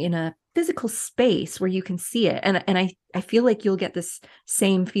in a physical space where you can see it, and I feel like you'll get this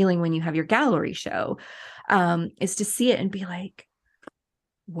same feeling when you have your gallery show, is to see it and be like,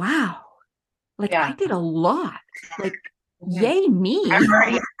 wow, like I Yeah. did a lot, like Mhm. yay me.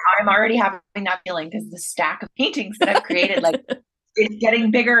 I'm already having that feeling because the stack of paintings that I've created, like it's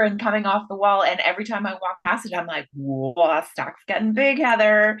getting bigger and coming off the wall. And every time I walk past it, I'm like, whoa, that stack's getting big,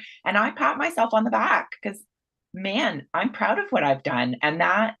 Heather. And I pat myself on the back because, man, I'm proud of what I've done. And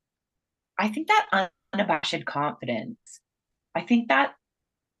that, I think that unabashed confidence, I think that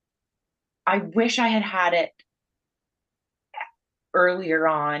I wish I had had it earlier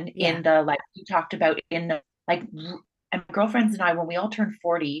on Yeah, in the, like you talked about, in the, like, and my girlfriends and I, when we all turned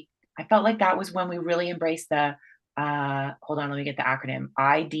 40, I felt like that was when we really embraced the, hold on, let me get the acronym,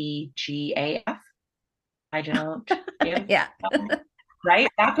 IDGAF. I don't give, yeah, right?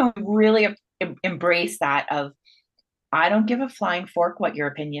 That's when we really embrace that of, I don't give a flying fork what your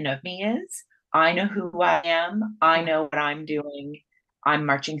opinion of me is. I know who I am. I yeah. know what I'm doing. I'm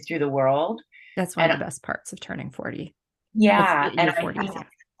marching through the world. That's one of the And best parts of turning 40, of yeah, and your I 40s. think Yeah.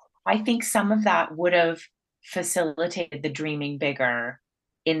 I think some of that would have facilitated the dreaming bigger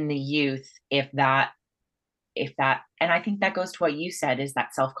in the youth if that and I think that goes to what you said, is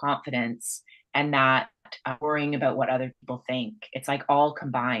that self-confidence and that worrying about what other people think. It's like all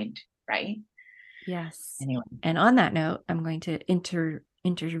combined, right? Yes. Anyway. And on that note, I'm going to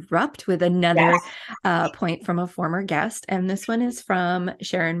interrupt with Yes. another point from a former guest. And this one is from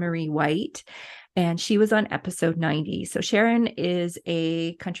Sharon Marie White. and she was on episode 90. So Sharon is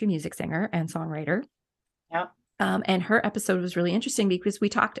a country music singer and songwriter. Yeah. And her episode was really interesting because we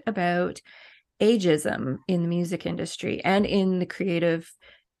talked about ageism in the music industry and in the creative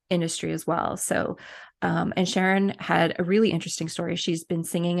industry as well. So, and Sharon had a really interesting story. She's been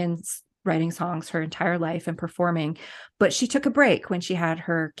singing and writing songs her entire life and performing, but she took a break when she had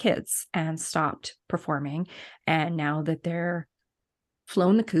her kids and stopped performing. And now that they're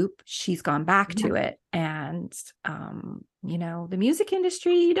flown the coop, she's gone back Yeah. to it. And, the music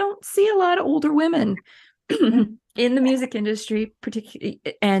industry, you don't see a lot of older women Yeah. in the music industry, particularly.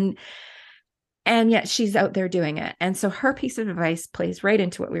 And yet she's out there doing it. And so her piece of advice plays right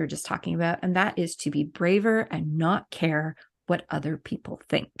into what we were just talking about. And that is to be braver and not care what other people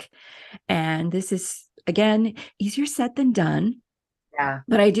think. And this is, again, easier said than done. Yeah.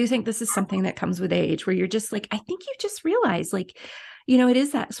 But I do think this is something that comes with age where you're just like, I think you just realize, like, it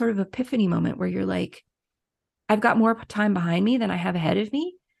is that sort of epiphany moment where you're like, I've got more time behind me than I have ahead of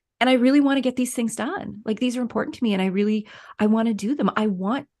me. And I really want to get these things done. Like, these are important to me. And I want to do them. I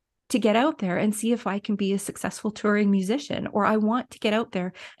want to get out there and see if I can be a successful touring musician, or I want to get out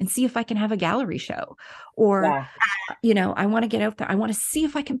there and see if I can have a gallery show, or, Yeah. I want to get out there. I want to see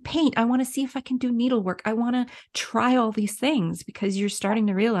if I can paint. I want to see if I can do needlework. I want to try all these things because you're starting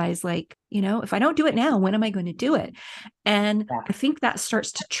to realize, like, if I don't do it now, when am I going to do it? And Yeah. I think that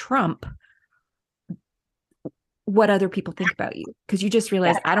starts to trump what other people think about you, because you just Yeah.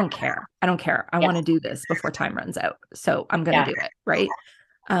 realize, I don't care. I don't care. I want Yes. to do this before time runs out. So I'm going to Yeah. do it. Right.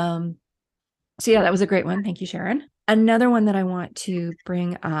 Um, so yeah, that was a great one. Thank you, Sharon. Another one that I want to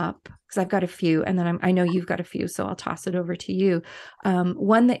bring up, because I've got a few, and then I know you've got a few, so I'll toss it over to you.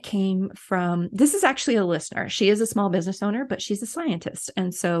 One that came from, this is actually a listener. She is a small business owner, but she's a scientist.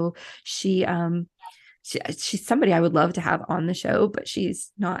 And so she's somebody I would love to have on the show, but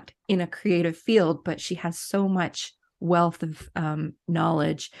she's not in a creative field, but she has so much wealth of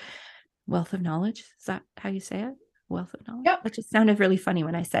knowledge. Wealth of knowledge? Is that how you say it? Wealth of knowledge? Yep. That just sounded really funny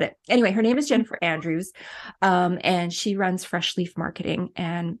when I said it. Anyway, her name is Jennifer Andrews, and she runs Fresh Leaf Marketing,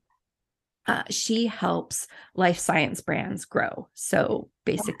 and she helps life science brands grow. So Cool.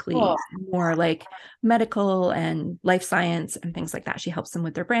 basically, more like medical and life science and things like that. She helps them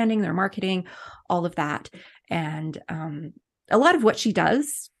with their branding, their marketing, all of that. And a lot of what she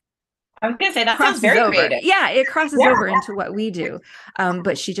does I was gonna say that sounds crosses very over. creative. Yeah, it crosses Yeah. over into what we do.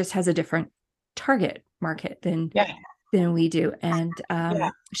 But she just has a different target market Yeah. than we do. And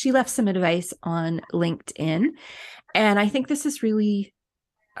Yeah. she left some advice on LinkedIn. And I think this is really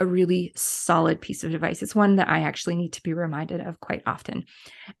a really solid piece of advice. It's one that I actually need to be reminded of quite often.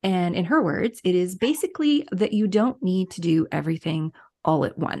 And in her words, it is basically that you don't need to do everything all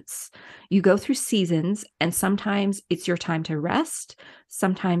at once. You go through seasons, and sometimes it's your time to rest,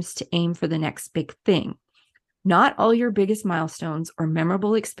 sometimes to aim for the next big thing. Not all your biggest milestones or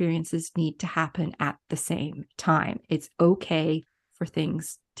memorable experiences need to happen at the same time. It's okay for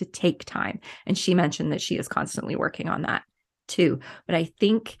things to take time. And she mentioned that she is constantly working on that too. But I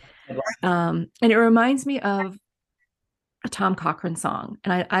think, and it reminds me of a Tom Cochrane song.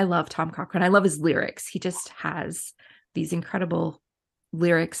 And I love Tom Cochrane. I love his lyrics. He just has these incredible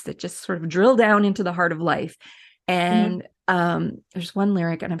lyrics that just sort of drill down into the heart of life. Mhm. And there's one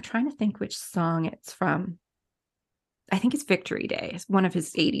lyric, and I'm trying to think which song it's from. I think it's Victory Day. It's one of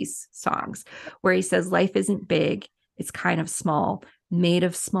his 80s songs where he says, life isn't big, it's kind of small, made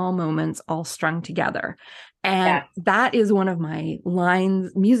of small moments all strung together. And Yeah. that is one of my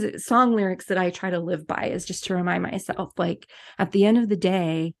lines, music, song lyrics that I try to live by, is just to remind myself, like, at the end of the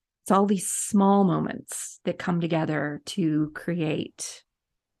day, it's all these small moments that come together to create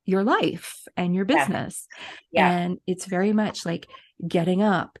your life and your Yeah. business. Yeah. And it's very much like getting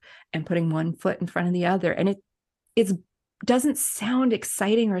up and putting one foot in front of the other. And it doesn't sound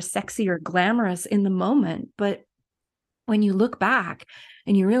exciting or sexy or glamorous in the moment, but when you look back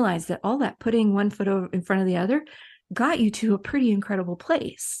and you realize that all that putting one foot over in front of the other got you to a pretty incredible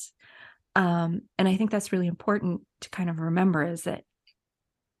place. And I think that's really important to kind of remember, is that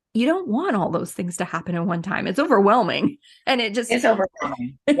you don't want all those things to happen at one time. It's overwhelming, and it just It's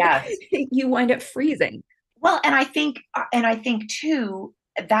overwhelming. Yes. you wind up freezing. Well, and I think too,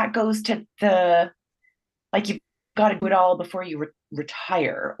 that goes to the, like, you've got to do it all before you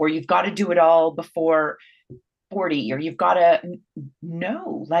retire, or you've got to do it all before 40, or you've got to,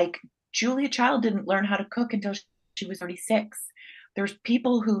 no, like, Julia Child didn't learn how to cook until she was 36. There's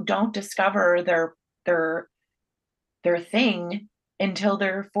people who don't discover their their thing until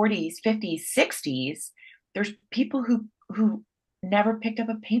their 40s, 50s, 60s. There's people who never picked up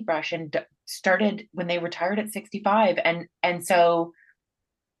a paintbrush and started when they retired at 65. And so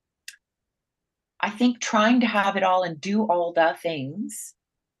I think trying to have it all and do all the things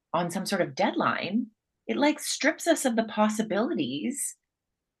on some sort of deadline, it like strips us of the possibilities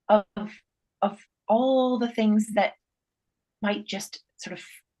of of all the things that might just sort of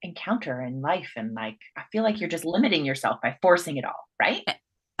encounter in life. And like, I feel like you're just limiting yourself by forcing it all, right?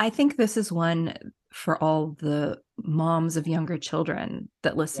 I think this is one for all the moms of younger children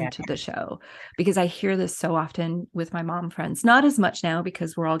that listen Yeah. to the show, because I hear this so often with my mom friends. Not as much now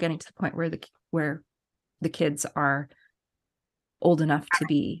because we're all getting to the point where the kids are old enough to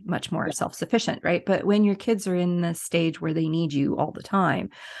be much more self-sufficient, right? But when your kids are in the stage where they need you all the time,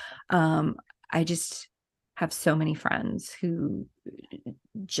 um, I just have so many friends who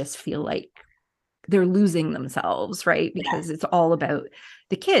just feel like they're losing themselves, right? Yeah. Because it's all about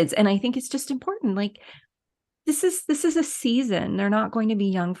the kids. And I think it's just important. Like, this is a season. They're not going to be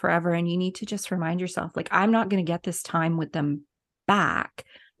young forever. And you need to just remind yourself, like, I'm not going to get this time with them back.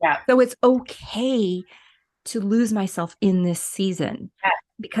 Yeah. So it's okay to lose myself in this season Yeah.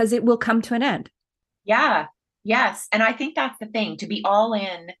 because it will come to an end. Yeah. Yes. And I think that's the thing, to be all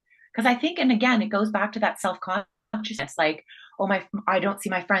in. Because I think, and again, it goes back to that self consciousness, like, oh, I don't see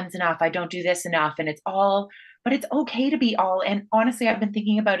my friends enough. I don't do this enough. And it's all, but it's okay to be all. And honestly, I've been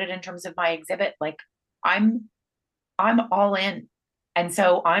thinking about it in terms of my exhibit. Like, I'm, I'm all in. And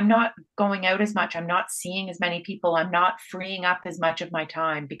so I'm not going out as much. I'm not seeing as many people. I'm not freeing up as much of my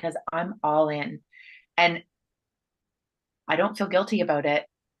time because I'm all in. And I don't feel guilty about it.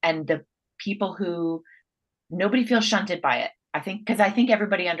 And the people who nobody feels shunted by it. I think because I think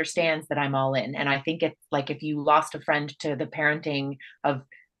everybody understands that I'm all in. And I think it's like if you lost a friend to the parenting of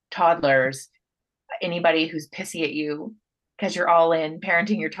toddlers, anybody who's pissy at you because you're all in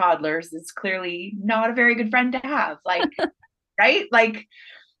parenting your toddlers is clearly not a very good friend to have. Like, right? Like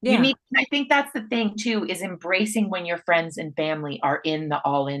you Yeah. need, I think that's the thing too, is embracing when your friends and family are in the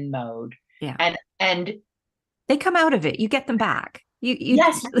all in mode. Yeah. And They come out of it. You get them back. You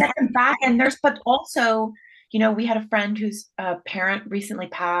yes, you get them back. And there's, but also, we had a friend whose parent recently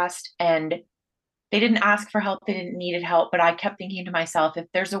passed and they didn't ask for help. They didn't needed help. But I kept thinking to myself, if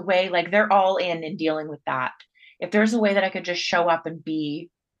there's a way, like they're all in dealing with that. If there's a way that I could just show up and be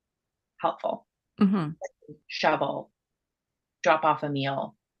helpful, mm-hmm. shovel, drop off a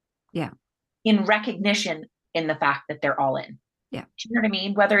meal Yeah. in recognition in the fact that they're all in. Yeah. Do you know what I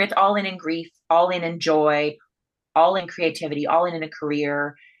mean? Whether it's all in grief, all in joy, all in creativity, all in a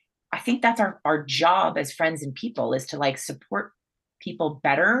career, I think that's our job as friends and people is to like support people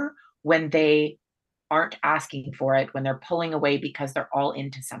better when they aren't asking for it, when they're pulling away because they're all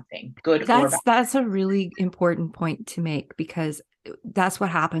into something, good or bad. That's a really important point to make, because that's what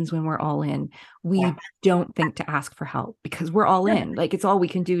happens when we're all in. Yeah. We don't think to ask for help because we're all in. Like, it's all we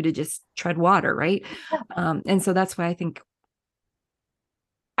can do to just tread water, right? And so that's why I think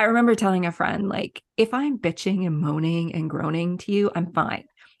I remember telling a friend, like, if I'm bitching and moaning and groaning to you, I'm fine.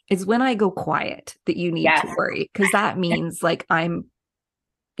 It's when I go quiet that you need to Yes. worry, because that means like I'm,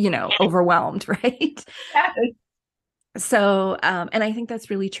 overwhelmed, right? Yes. So, and I think that's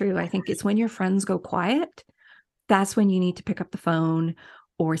really true. I think it's when your friends go quiet, that's when you need to pick up the phone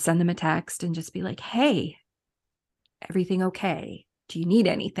or send them a text and just be like, hey, everything okay? Do you need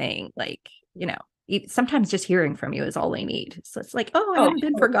anything? Like, sometimes just hearing from you is all they need. So it's like, oh, I Oh, haven't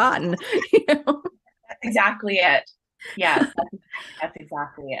been forgotten. you know? that's exactly it. Yes, that's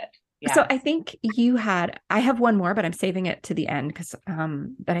exactly it. So Yes, I think I have one more, but I'm saving it to the end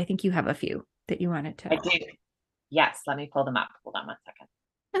but I think you have a few that you wanted I to. do. Yes, let me pull them up. Hold on one second.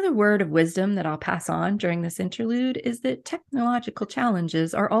 Another word of wisdom that I'll pass on during this interlude is that technological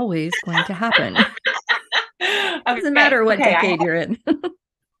challenges are always going to happen. Doesn't Okay, matter what okay. decade you're in.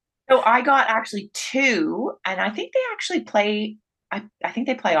 So I got actually two, and I think they actually play. I think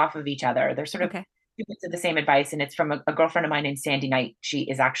they play off of each other. They're sort of Okay. two bits of the same advice, and it's from a girlfriend of mine named Sandy Knight. She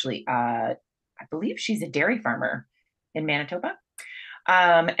is actually, I believe, she's a dairy farmer in Manitoba.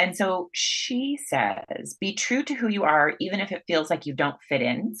 And so she says, be true to who you are, even if it feels like you don't fit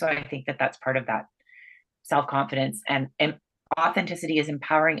in. So I think that that's part of that self confidence and authenticity is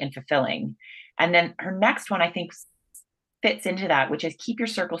empowering and fulfilling. And then her next one, I think, fits into that, which is keep your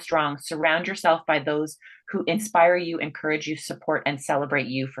circle strong, surround yourself by those who inspire you, encourage you, support, and celebrate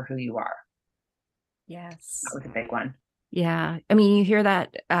you for who you are. That Yes. was a big one. Yeah. I mean, you hear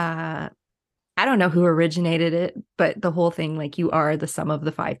that. I don't know who originated it, but the whole thing, like, you are the sum of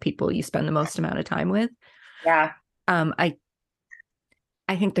the five people you spend the most amount of time with. Yeah. Um, I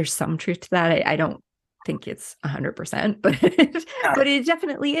I think there's some truth to that. I don't think it's 100%, but No. but it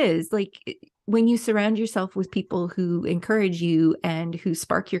definitely is. Like, when you surround yourself with people who encourage you and who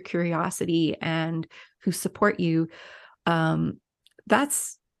spark your curiosity and who support you, um,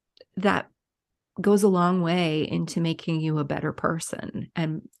 that's that goes a long way into making you a better person.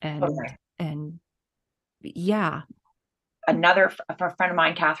 And yeah. Another a friend of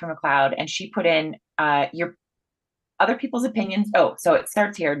mine, Catherine McLeod, and she put in your other people's opinions. Oh, so it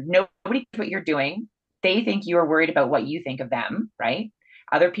starts here. Nobody knows what you're doing. They think you are worried about what you think of them, right?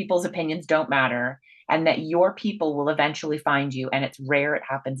 Other people's opinions don't matter, and that your people will eventually find you. And it's rare it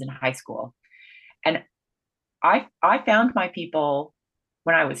happens in high school. And I found my people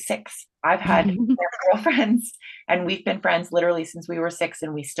when I was 6. I've had girlfriends, and we've been friends literally since we were 6,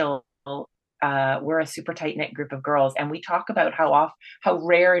 and we still we're a super tight knit group of girls, and we talk about how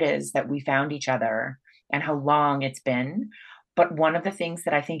rare it is that we found each other and how long it's been. But one of the things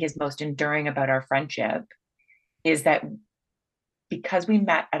that I think is most enduring about our friendship is that because we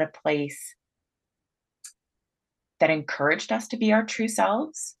met at a place that encouraged us to be our true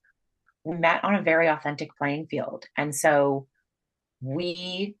selves, we met on a very authentic playing field. And so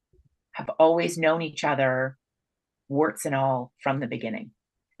we have always known each other, warts and all, from the beginning.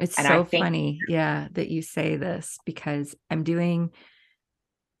 It's And I so think, funny, yeah, that you say this because I'm doing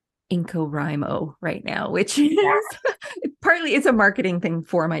IncoRimo right now, which is yeah, partly it's a marketing thing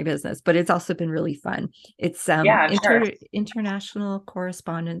for my business, but it's also been really fun. It's yeah, I'm sure. international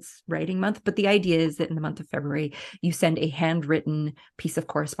correspondence writing month, but the idea is that in the month of February, you send a handwritten piece of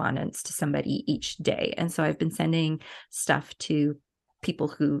correspondence to somebody each day. And so I've been sending stuff to people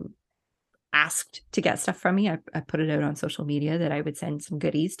who asked to get stuff from me. I put it out on social media that I would send some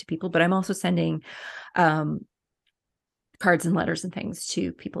goodies to people, but I'm also sending um, cards and letters and things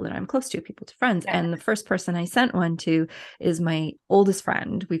to people that I'm close to, people to friends. Yeah, And the first person I sent one to is my oldest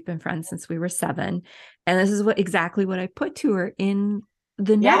friend. We've been friends since we were 7. And this is exactly what I put to her in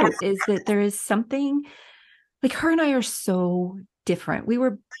the yes, note is that there is something like her and I are so different. We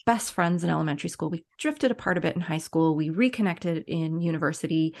were best friends in elementary school. We drifted apart a bit in high school. We reconnected in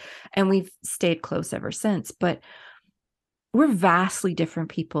university and we've stayed close ever since. But we're vastly different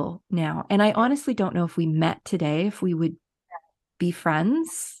people now. And I honestly don't know if we met today, if we would be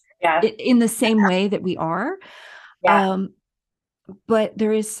friends yes, in the same way that we are. yeah, Um, but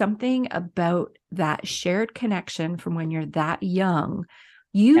there is something about that shared connection from when you're that young.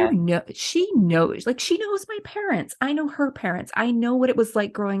 You yes, know, she knows, like, she knows my parents. I know her parents. I know what it was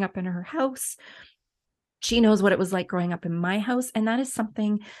like growing up in her house. She knows what it was like growing up in my house. And that is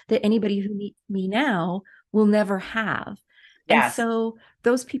something that anybody who meets me now will never have. And yes, so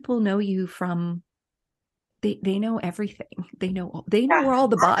those people know you from they know everything. They know yeah. where all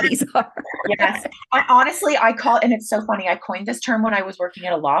the bodies are. Yes. I honestly, I call, and it's so funny. I coined this term when I was working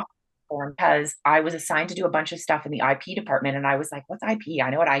at a law firm because I was assigned to do a bunch of stuff in the IP department. And I was like, what's IP? I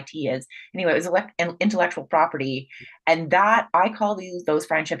know what IT is. Anyway, it was intellectual property. And that I call those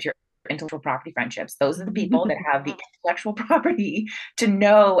friendships your intellectual property friendships. Those are the people that have the intellectual property to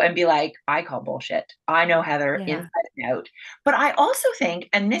know and be like, I call bullshit. I know Heather Yeah. inside and out. But I also think,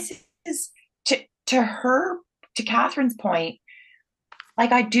 and this is to her, to Catherine's point,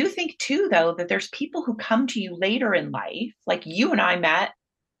 like I do think too, though, that there's people who come to you later in life, like you and I met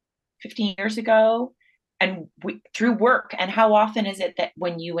 15 years ago, and through work. And how often is it that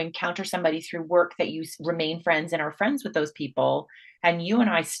when you encounter somebody through work that you remain friends and are friends with those people? And you and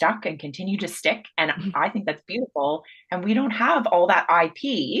I stuck and continue to stick. And I think that's beautiful. And we don't have all that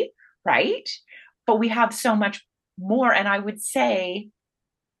IP, right? But we have so much more. And I would say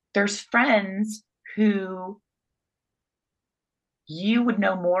there's friends who you would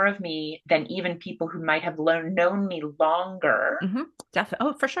know more of me than even people who might have known me longer, Mm-hmm. Definitely.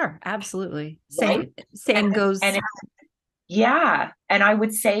 Oh, for sure. Absolutely. right? Same And goes. yeah, and I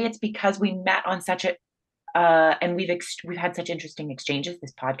would say it's because we met on such a and we've had such interesting exchanges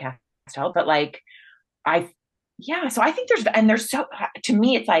this podcast helped, but like I yeah, so I think there's so to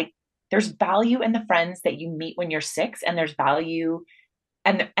me it's like there's value in the friends that you meet when you're 6, and there's value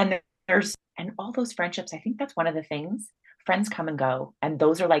and there's and all those friendships. I think that's one of the things. Friends come and go, and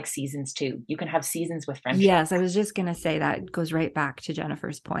those are like seasons too. You can have seasons with friendship. Yes, I was just gonna say that goes right back to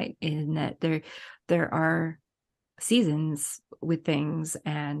Jennifer's point in that there are seasons with things,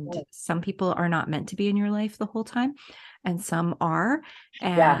 and some people are not meant to be in your life the whole time, and some are.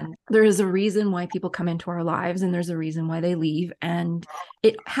 Yeah. And there is a reason why people come into our lives, and there's a reason why they leave, and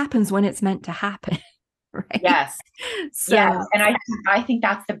it happens when it's meant to happen, right? Yes. Yes. So And I think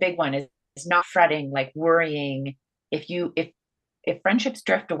that's the big one is not fretting, like worrying if you if friendships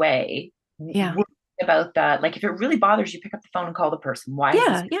drift away, yeah, worry about that. Like if it really bothers you, pick up the phone and call the person. Why is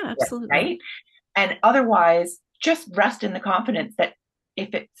this yeah, yeah, absolutely. right? And otherwise, just rest in the confidence that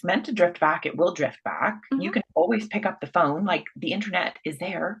if it's meant to drift back, it will drift back. You Mhm. can always pick up the phone. Like the internet is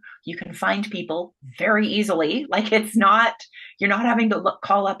there. You can find people very easily. Like it's not, you're not having to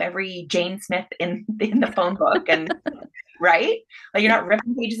call up every Jane Smith in the phone book and right? Like you're not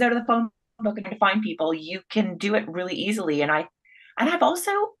ripping pages out of the phone book and trying to find people. You can do it really easily. And I've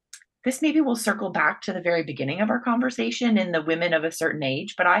also, this maybe will circle back to the very beginning of our conversation in the women of a certain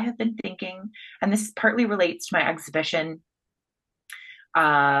age, but I have been thinking, and this partly relates to my exhibition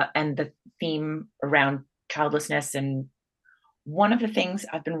and the theme around childlessness. And one of the things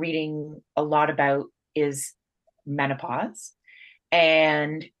I've been reading a lot about is menopause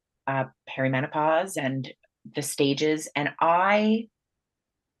and perimenopause and the stages. And I've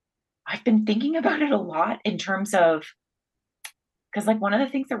been thinking about it a lot in terms of because like one of the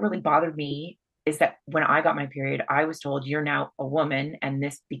things that really bothered me is that when I got my period, I was told you're now a woman, and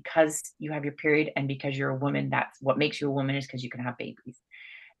this because you have your period and because you're a woman, that's what makes you a woman is because you can have babies.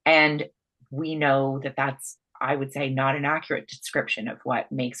 And we know that that's, I would say, not an accurate description of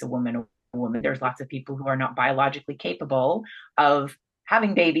what makes a woman a woman. There's lots of people who are not biologically capable of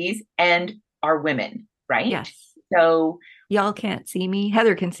having babies and are women, right? Yes. So, Y'all can't see me.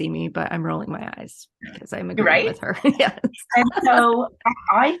 Heather can see me, but I'm rolling my eyes because I'm agreeing right? with her. Yes. And so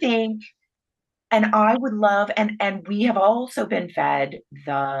I think, and I would love, and we have also been fed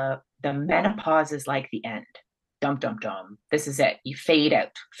the menopause is like the end. Dum dum dum. This is it. You fade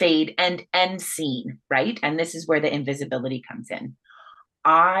out, fade and end scene, right? And this is where the invisibility comes in.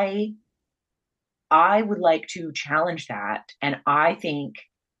 I I would like to challenge that, and I think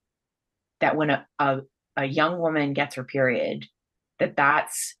that when a young woman gets her period,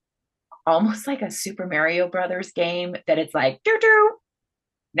 that's almost like a Super Mario Brothers game. That it's like doo doo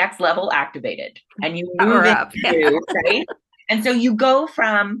next level activated and you Power move up. Yeah. into right, and so you go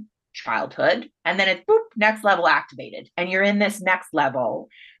from childhood and then it's boop next level activated and you're in this next level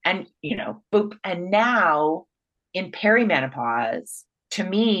and boop, and now in perimenopause, to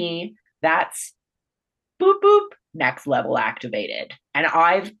me that's boop boop next level activated, and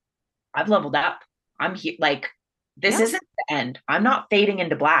I've leveled up. I'm here, like this Yeah. isn't the end. I'm not fading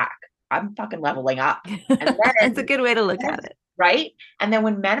into black. I'm fucking leveling up. And That's a good way to look then, at it. right? And then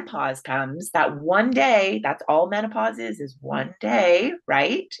when menopause comes, that one day, that's all menopause is one day,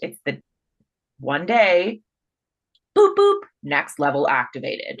 right? It's the one day, boop, boop, next level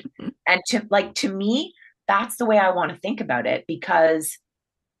activated. And to me, that's the way I want to think about it because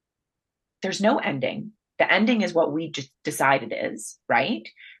there's no ending. The ending is what we just decide it is, right?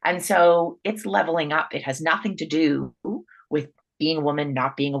 And so it's leveling up. It has nothing to do with being a woman,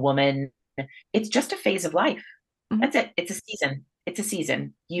 not being a woman. It's just a phase of life. Mhm. That's it. It's a season. It's a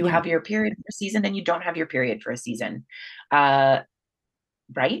season. You Yeah. have your period for a season, then you don't have your period for a season. Uh,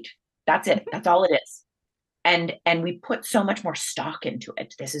 right? That's it. Mhm. That's all it is. And we put so much more stock into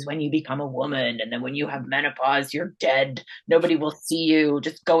it. This is when you become a woman, and then when you have menopause, you're dead. Nobody will see you.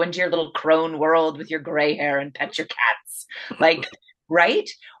 Just go into your little crone world with your gray hair and pet your cats. Like, right?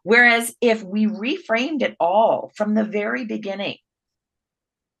 Whereas if we reframed it all from the very beginning,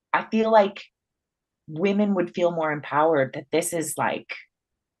 I feel like women would feel more empowered that this is like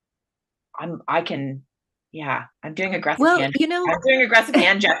I can, yeah, Well, I'm doing aggressive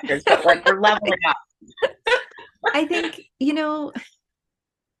hand gestures, but like we're leveling up. I think,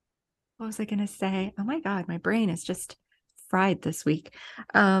 what was I going to say? Oh my God, my brain is just fried this week.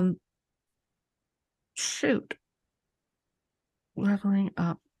 Um, Shoot, leveling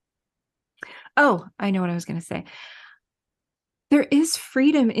up. Oh, I know what I was going to say. There is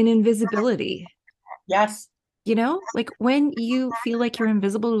freedom in invisibility. Yes. Like when you feel like you're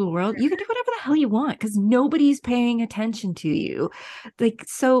invisible to the world, you can do whatever the hell you want because nobody's paying attention to you. Like,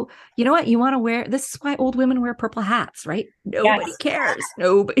 so you know what? You want to wear this is why old women wear purple hats, right? Nobody Yes. cares.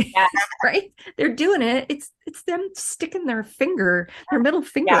 Nobody, Yes. right? They're doing it. It's them sticking their middle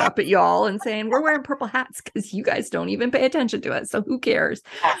finger Yes. up at y'all and saying, we're wearing purple hats because you guys don't even pay attention to it. So who cares?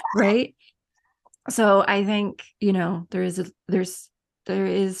 Yes. Right. So I think, there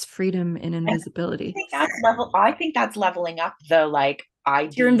is freedom in invisibility. I think that's leveling up the like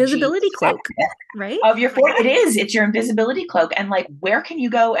It's your IDG invisibility cloak, right? of your fort. It is. It's your invisibility cloak. And like, where can you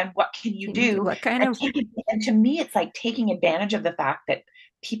go and what can you Can you do do? what kind And, of and to me, it's like taking advantage of the fact that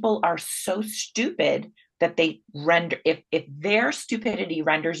people are so stupid that they render, if their stupidity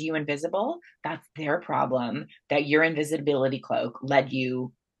renders you invisible, that's their problem. That your invisibility cloak led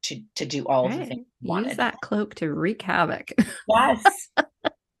you to do all of the right? things you Use wanted. that cloak to wreak havoc. Yes.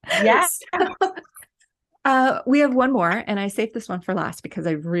 Yes. We have one more, and I saved this one for last because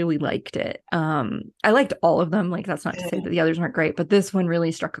I really liked it. I liked all of them. Like, that's not to say that the others weren't great, but this one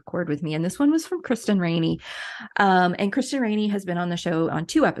really struck a chord with me. And this one was from Kristen Rainey. And Kristen Rainey has been on the show on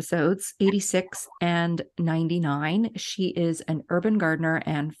two episodes, 86 and 99. She is an urban gardener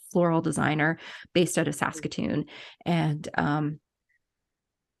and floral designer based out of Saskatoon. And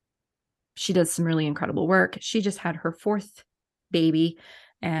she does some really incredible work. She just had her fourth baby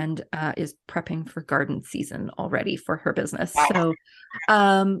and is prepping for garden season already for her business. So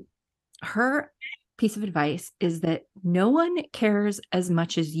um, her piece of advice is that no one cares as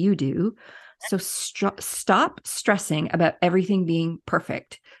much as you do. So stop stressing about everything being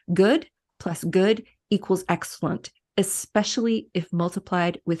perfect. Good plus good equals excellent, especially if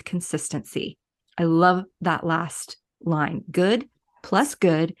multiplied with consistency. I love that last line. Good plus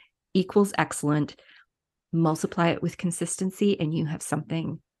good equals excellent. Multiply it with consistency, and you have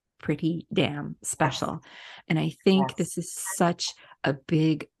something pretty damn Yes, special. And I think yes, this is such a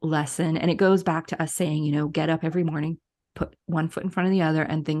big lesson. And it goes back to us saying, get up every morning, put one foot in front of the other,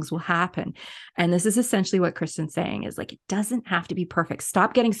 and things will happen. And this is essentially what Kristen's saying is like, it doesn't have to be perfect.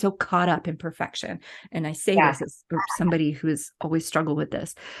 Stop getting so caught up in perfection. And I say yes. this as somebody who has always struggled with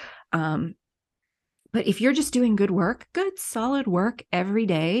this. Um, but if you're just doing good work, good, solid work every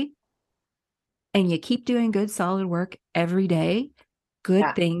day, and you keep doing good, solid work every day, good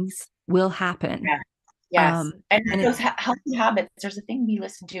Yeah, things will happen. yeah, yes. And And those it's healthy habits, there's a thing we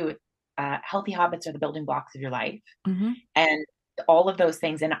listen to. Healthy habits are the building blocks of your life. mm-hmm, And all of those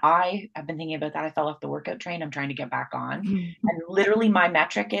things. And I have been thinking about that. I fell off the workout train. I'm trying to get back on. And literally, my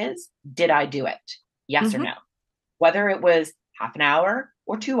metric is, did I do it? Yes or mm-hmm, no? Whether it was half an hour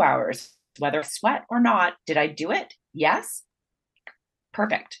or 2 hours, whether I sweat or not, did I do it? Yes.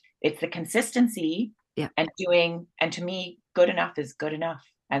 Perfect. It's the consistency yeah, and doing, and to me, good enough is good enough.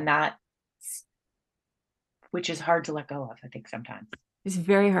 And that, which is hard to let go of, I think, sometimes. it's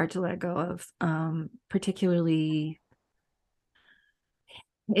very hard to let go of, particularly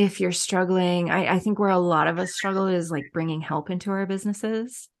if you're struggling. I think where a lot of us struggle is like bringing help into our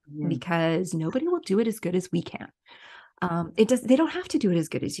businesses Mm. because nobody will do it as good as we can. It does. They don't have to do it as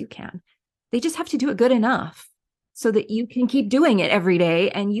good as you can. They just have to do it good enough so that you can keep doing it every day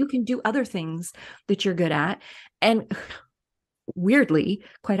and you can do other things that you're good at. And weirdly,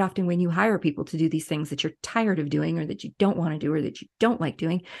 quite often when you hire people to do these things that you're tired of doing or that you don't want to do or that you don't like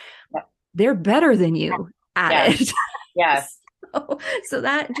doing, they're better than you at Yes, it. yes. So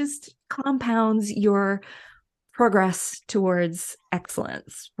that just compounds your progress towards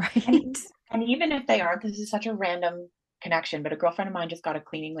excellence, And right? and even if they aren't, this is such a random connection, but a girlfriend of mine just got a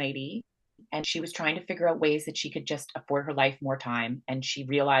cleaning lady and she was trying to figure out ways that she could just afford her life more time. And she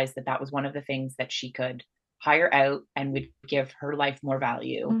realized that that was one of the things that she could hire out and would give her life more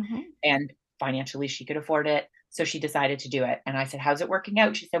value. Mm-hmm. And financially, she could afford it. So she decided to do it. And I said, how's it working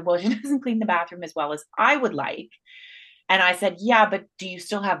out? She said, well, she doesn't clean the bathroom as well as I would like. And I said, yeah, but do you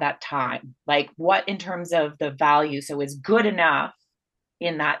still have that time? Like, what in terms of the value? So is good enough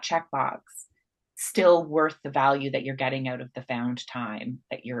in that checkbox still worth the value that you're getting out of the found time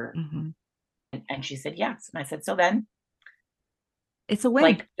that you're, Mm-hmm. and she said yes. And I said, so then, It's a win.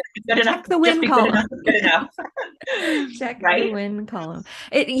 like, good enough, Check the just win be good column. enough is good enough. Check the Right. win column.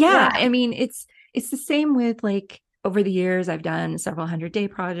 Yeah, Yeah. I mean it's the same with like over the years I've done several 100-day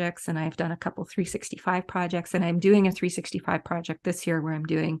projects and I've done a couple 365 projects and I'm doing a 365 project this year where I'm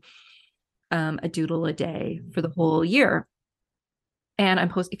doing a doodle a day for the whole year. And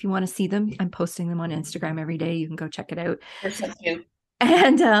if you want to see them, I'm posting them on Instagram every day. You can go check it out. You're so cute.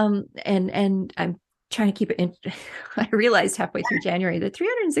 And I'm trying to keep it in. I realized halfway through January that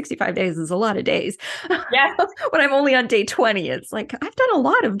 365 days is a lot of days. Yes. When I'm only on day 20, it's like I've done a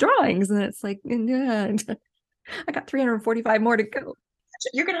lot of drawings, and it's like yeah, I got 345 more to go.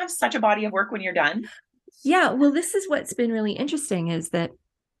 You're going to have such a body of work when you're done. Yeah, well, this is what's been really interesting is that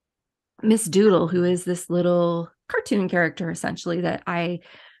Miss Doodle, who is this little cartoon character essentially that I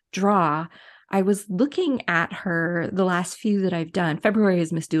draw, I was looking at her the last few that I've done. February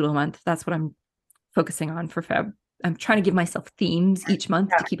is Miss Doodle month. That's what I'm focusing on for Feb. I'm trying to give myself themes each month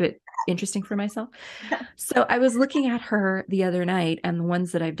to keep it interesting for myself. Yeah. So I was looking at her the other night and the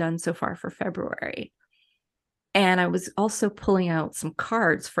ones that I've done so far for February. And I was also pulling out some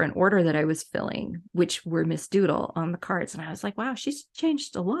cards for an order that I was filling, which were Miss Doodle on the cards. And I was like, wow, she's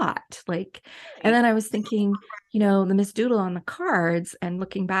changed a lot. Like, and then I was thinking, the Miss Doodle on the cards and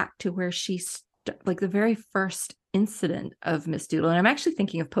looking back to where like the very first incident of Miss Doodle. And I'm actually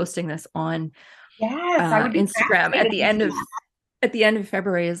thinking of posting this on Yes, I would be Instagram fascinated to see. at the end of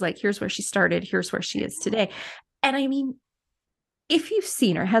February is like, here's where she started, here's where she is today. And I mean, if you've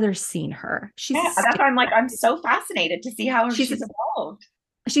seen her, Heather's seen her. Yeah, that's why I'm like, I'm so fascinated to see how She's a, she's evolved.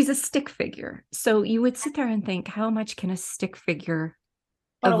 she's a stick figure. So you would sit there and think, how much can a stick figure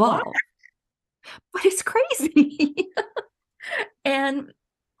But a lot. evolve? But it's crazy. And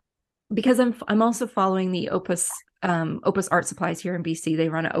because I'm also following the Opus Art Supplies here in BC. They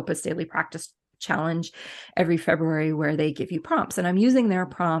run an Opus Daily Practice Challenge every February where they give you prompts, and I'm using their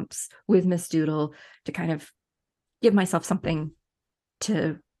prompts with Miss Doodle to kind of give myself something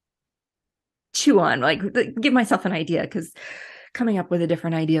to chew on, like give myself an idea, because coming up with a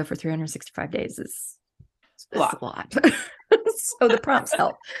different idea for 365 days A is lot. a lot. So the prompts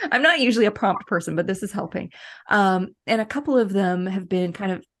help. I'm not usually a prompt person, but this is helping. And a couple of them have been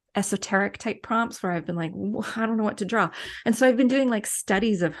kind of esoteric type prompts where I've been like, well, I don't know what to draw. And so I've been doing like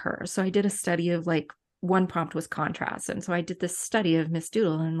studies of her. So I did a study of like, one prompt was contrast. And so I did this study of Miss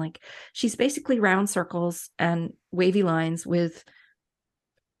Doodle, and like she's basically round circles and wavy lines with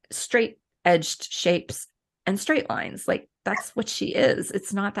straight edged shapes and straight lines. Like that's what she is.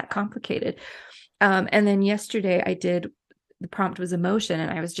 It's not that complicated. And then yesterday I did, the prompt was emotion,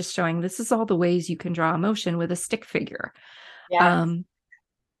 and I was just showing this is all the ways you can draw emotion with a stick figure. Yes. Um,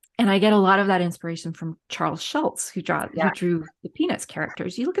 and I get a lot of that inspiration from Charles Schulz, who Yeah. drew the Peanuts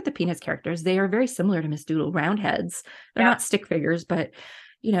characters. You look at the Peanuts characters; they are very similar to Miss Doodle, round heads. They're Yeah. not stick figures, but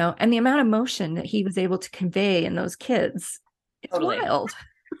and the amount of motion that he was able to convey in those kids, it's Totally. wild.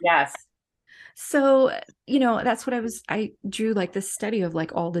 Yes. So that's what I drew, like this study of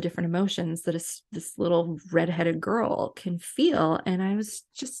like all the different emotions that this little redheaded girl can feel, and I was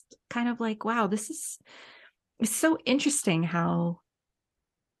just kind of like, wow, it's so interesting how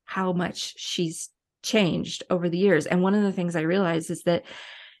much she's changed over the years. And one of the things I realized is that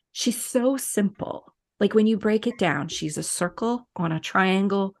she's so simple. Like when you break it down, she's a circle on a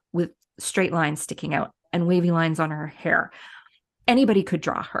triangle with straight lines sticking out and wavy lines on her hair. Anybody could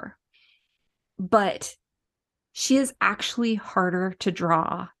draw her, but she is actually harder to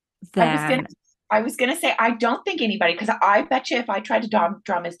draw I was gonna than I was gonna say I don't think anybody, because I bet you if I tried to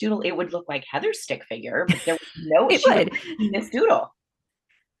draw Miss Doodle, it would look like Heather's stick figure, but there was no, it she would would. be Miss Doodle.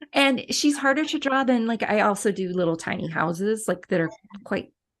 And she's harder to draw than, like, I also do little tiny houses like that are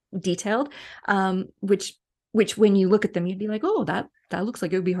quite detailed, which when you look at them, you'd be like, oh, that looks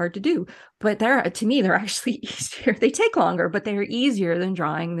like it would be hard to do. But they're, to me, they're actually easier. They take longer, but they're easier than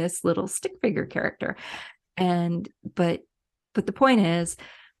drawing this little stick figure character. And but the point is,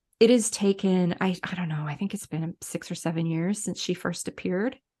 it has taken, I don't know, I think it's been 6 or 7 years since she first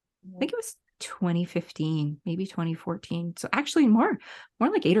appeared. I think it was 2015, maybe 2014. So actually more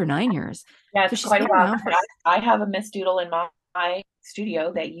like 8 or 9 years. Yeah, So it's she's quite a been while. around for, I have a Miss Doodle in my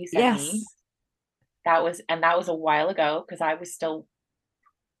studio that you sent me. yes. That was a while ago because I was still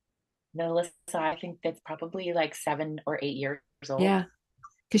Melissa. I think that's probably like 7 or 8 years old. Yeah.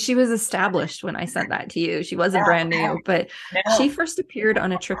 Because she was established when I sent that to you. She wasn't brand Yeah. new, but she No. first appeared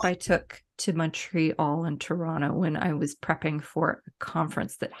on a trip I took to Montreal and Toronto when I was prepping for a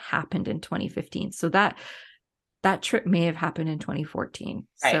conference that happened in 2015. So that trip may have happened in 2014.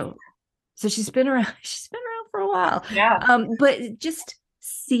 Right. So she's been around, she's been around for a while. Yeah. But just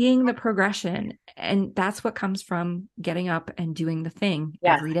seeing the progression, and that's what comes from getting up and doing the thing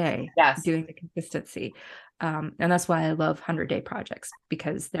Yes. every day, Yes. doing the consistency. And that's why I love 100-day projects,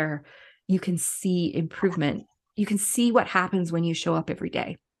 because you can see improvement. You can see what happens when you show up every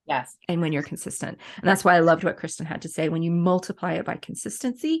day Yes. and when you're consistent. And that's why I loved what Kristen had to say. When you multiply it by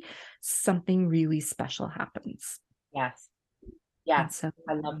consistency, something really special happens. Yes. And Yes. so,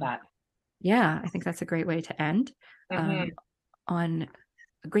 I love that. yeah, I think that's a great way to end, Mm-hmm. on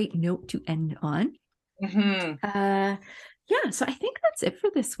a great note to end on. Mm-hmm. Yeah, so I think that's it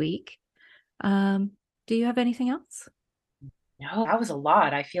for this week. Do you have anything else? No, that was a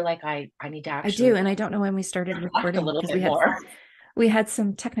lot. I feel like I need to I do, actually and I don't know when we started reflect a recording, little because bit more. we had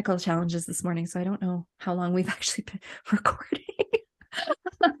some technical challenges this morning, so I don't know how long we've actually been recording.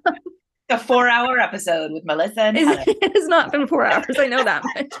 A 4-hour episode with Melissa and Heather. It has not been 4 hours. I know that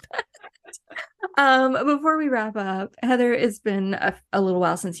much. Before we wrap up, Heather, it's been a little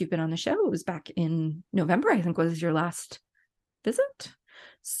while since you've been on the show. It was back in November, I think, was your last visit.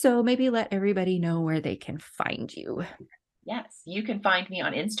 So maybe let everybody know where they can find you. Yes, you can find me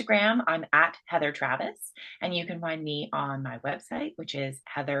on Instagram. I'm at Heather Travis, and you can find me on my website, which is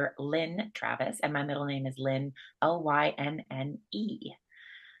Heather Lynn Travis, and my middle name is Lynn, Lynne.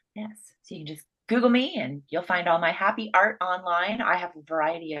 Yes, so you can just Google me and you'll find all my happy art online. I have a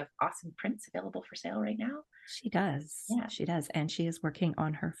variety of awesome prints available for sale right now. She does. Yeah. She does. And she is working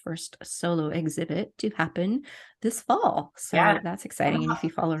on her first solo exhibit to happen this fall. So Yeah. that's exciting. And if you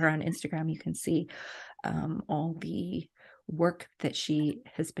follow her on Instagram, you can see all the work that she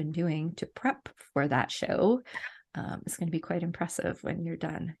has been doing to prep for that show. It's going to be quite impressive when you're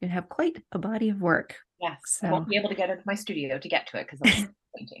done. You're going to have quite a body of work. Yes, I So, won't be able to get into my studio to get to it because I'll be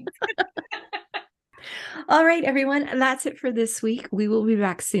painting. all right, everyone, that's it for this week. We will be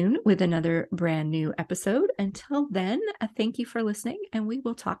back soon with another brand new episode. Until then, thank you for listening, and we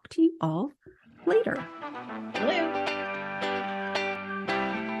will talk to you all later. Hello.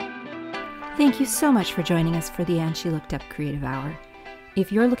 Thank you so much for joining us for the And She Looked Up Creative Hour.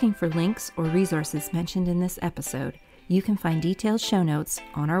 If you're looking for links or resources mentioned in this episode, you can find detailed show notes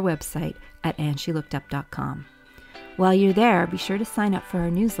on our website at andshелookedup.com. While you're there, be sure to sign up for our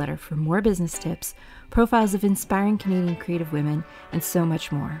newsletter for more business tips, profiles of inspiring Canadian creative women, and so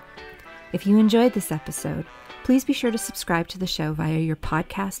much more. If you enjoyed this episode, please be sure to subscribe to the show via your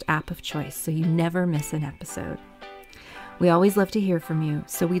podcast app of choice so you never miss an episode. We always love to hear from you,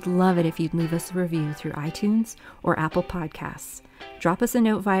 so we'd love it if you'd leave us a review through iTunes or Apple Podcasts. Drop us a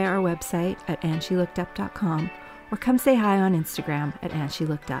note via our website at andshелookedup.com or come say hi on Instagram at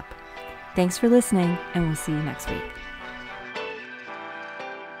andshелookedup. Thanks for listening, and we'll see you next week.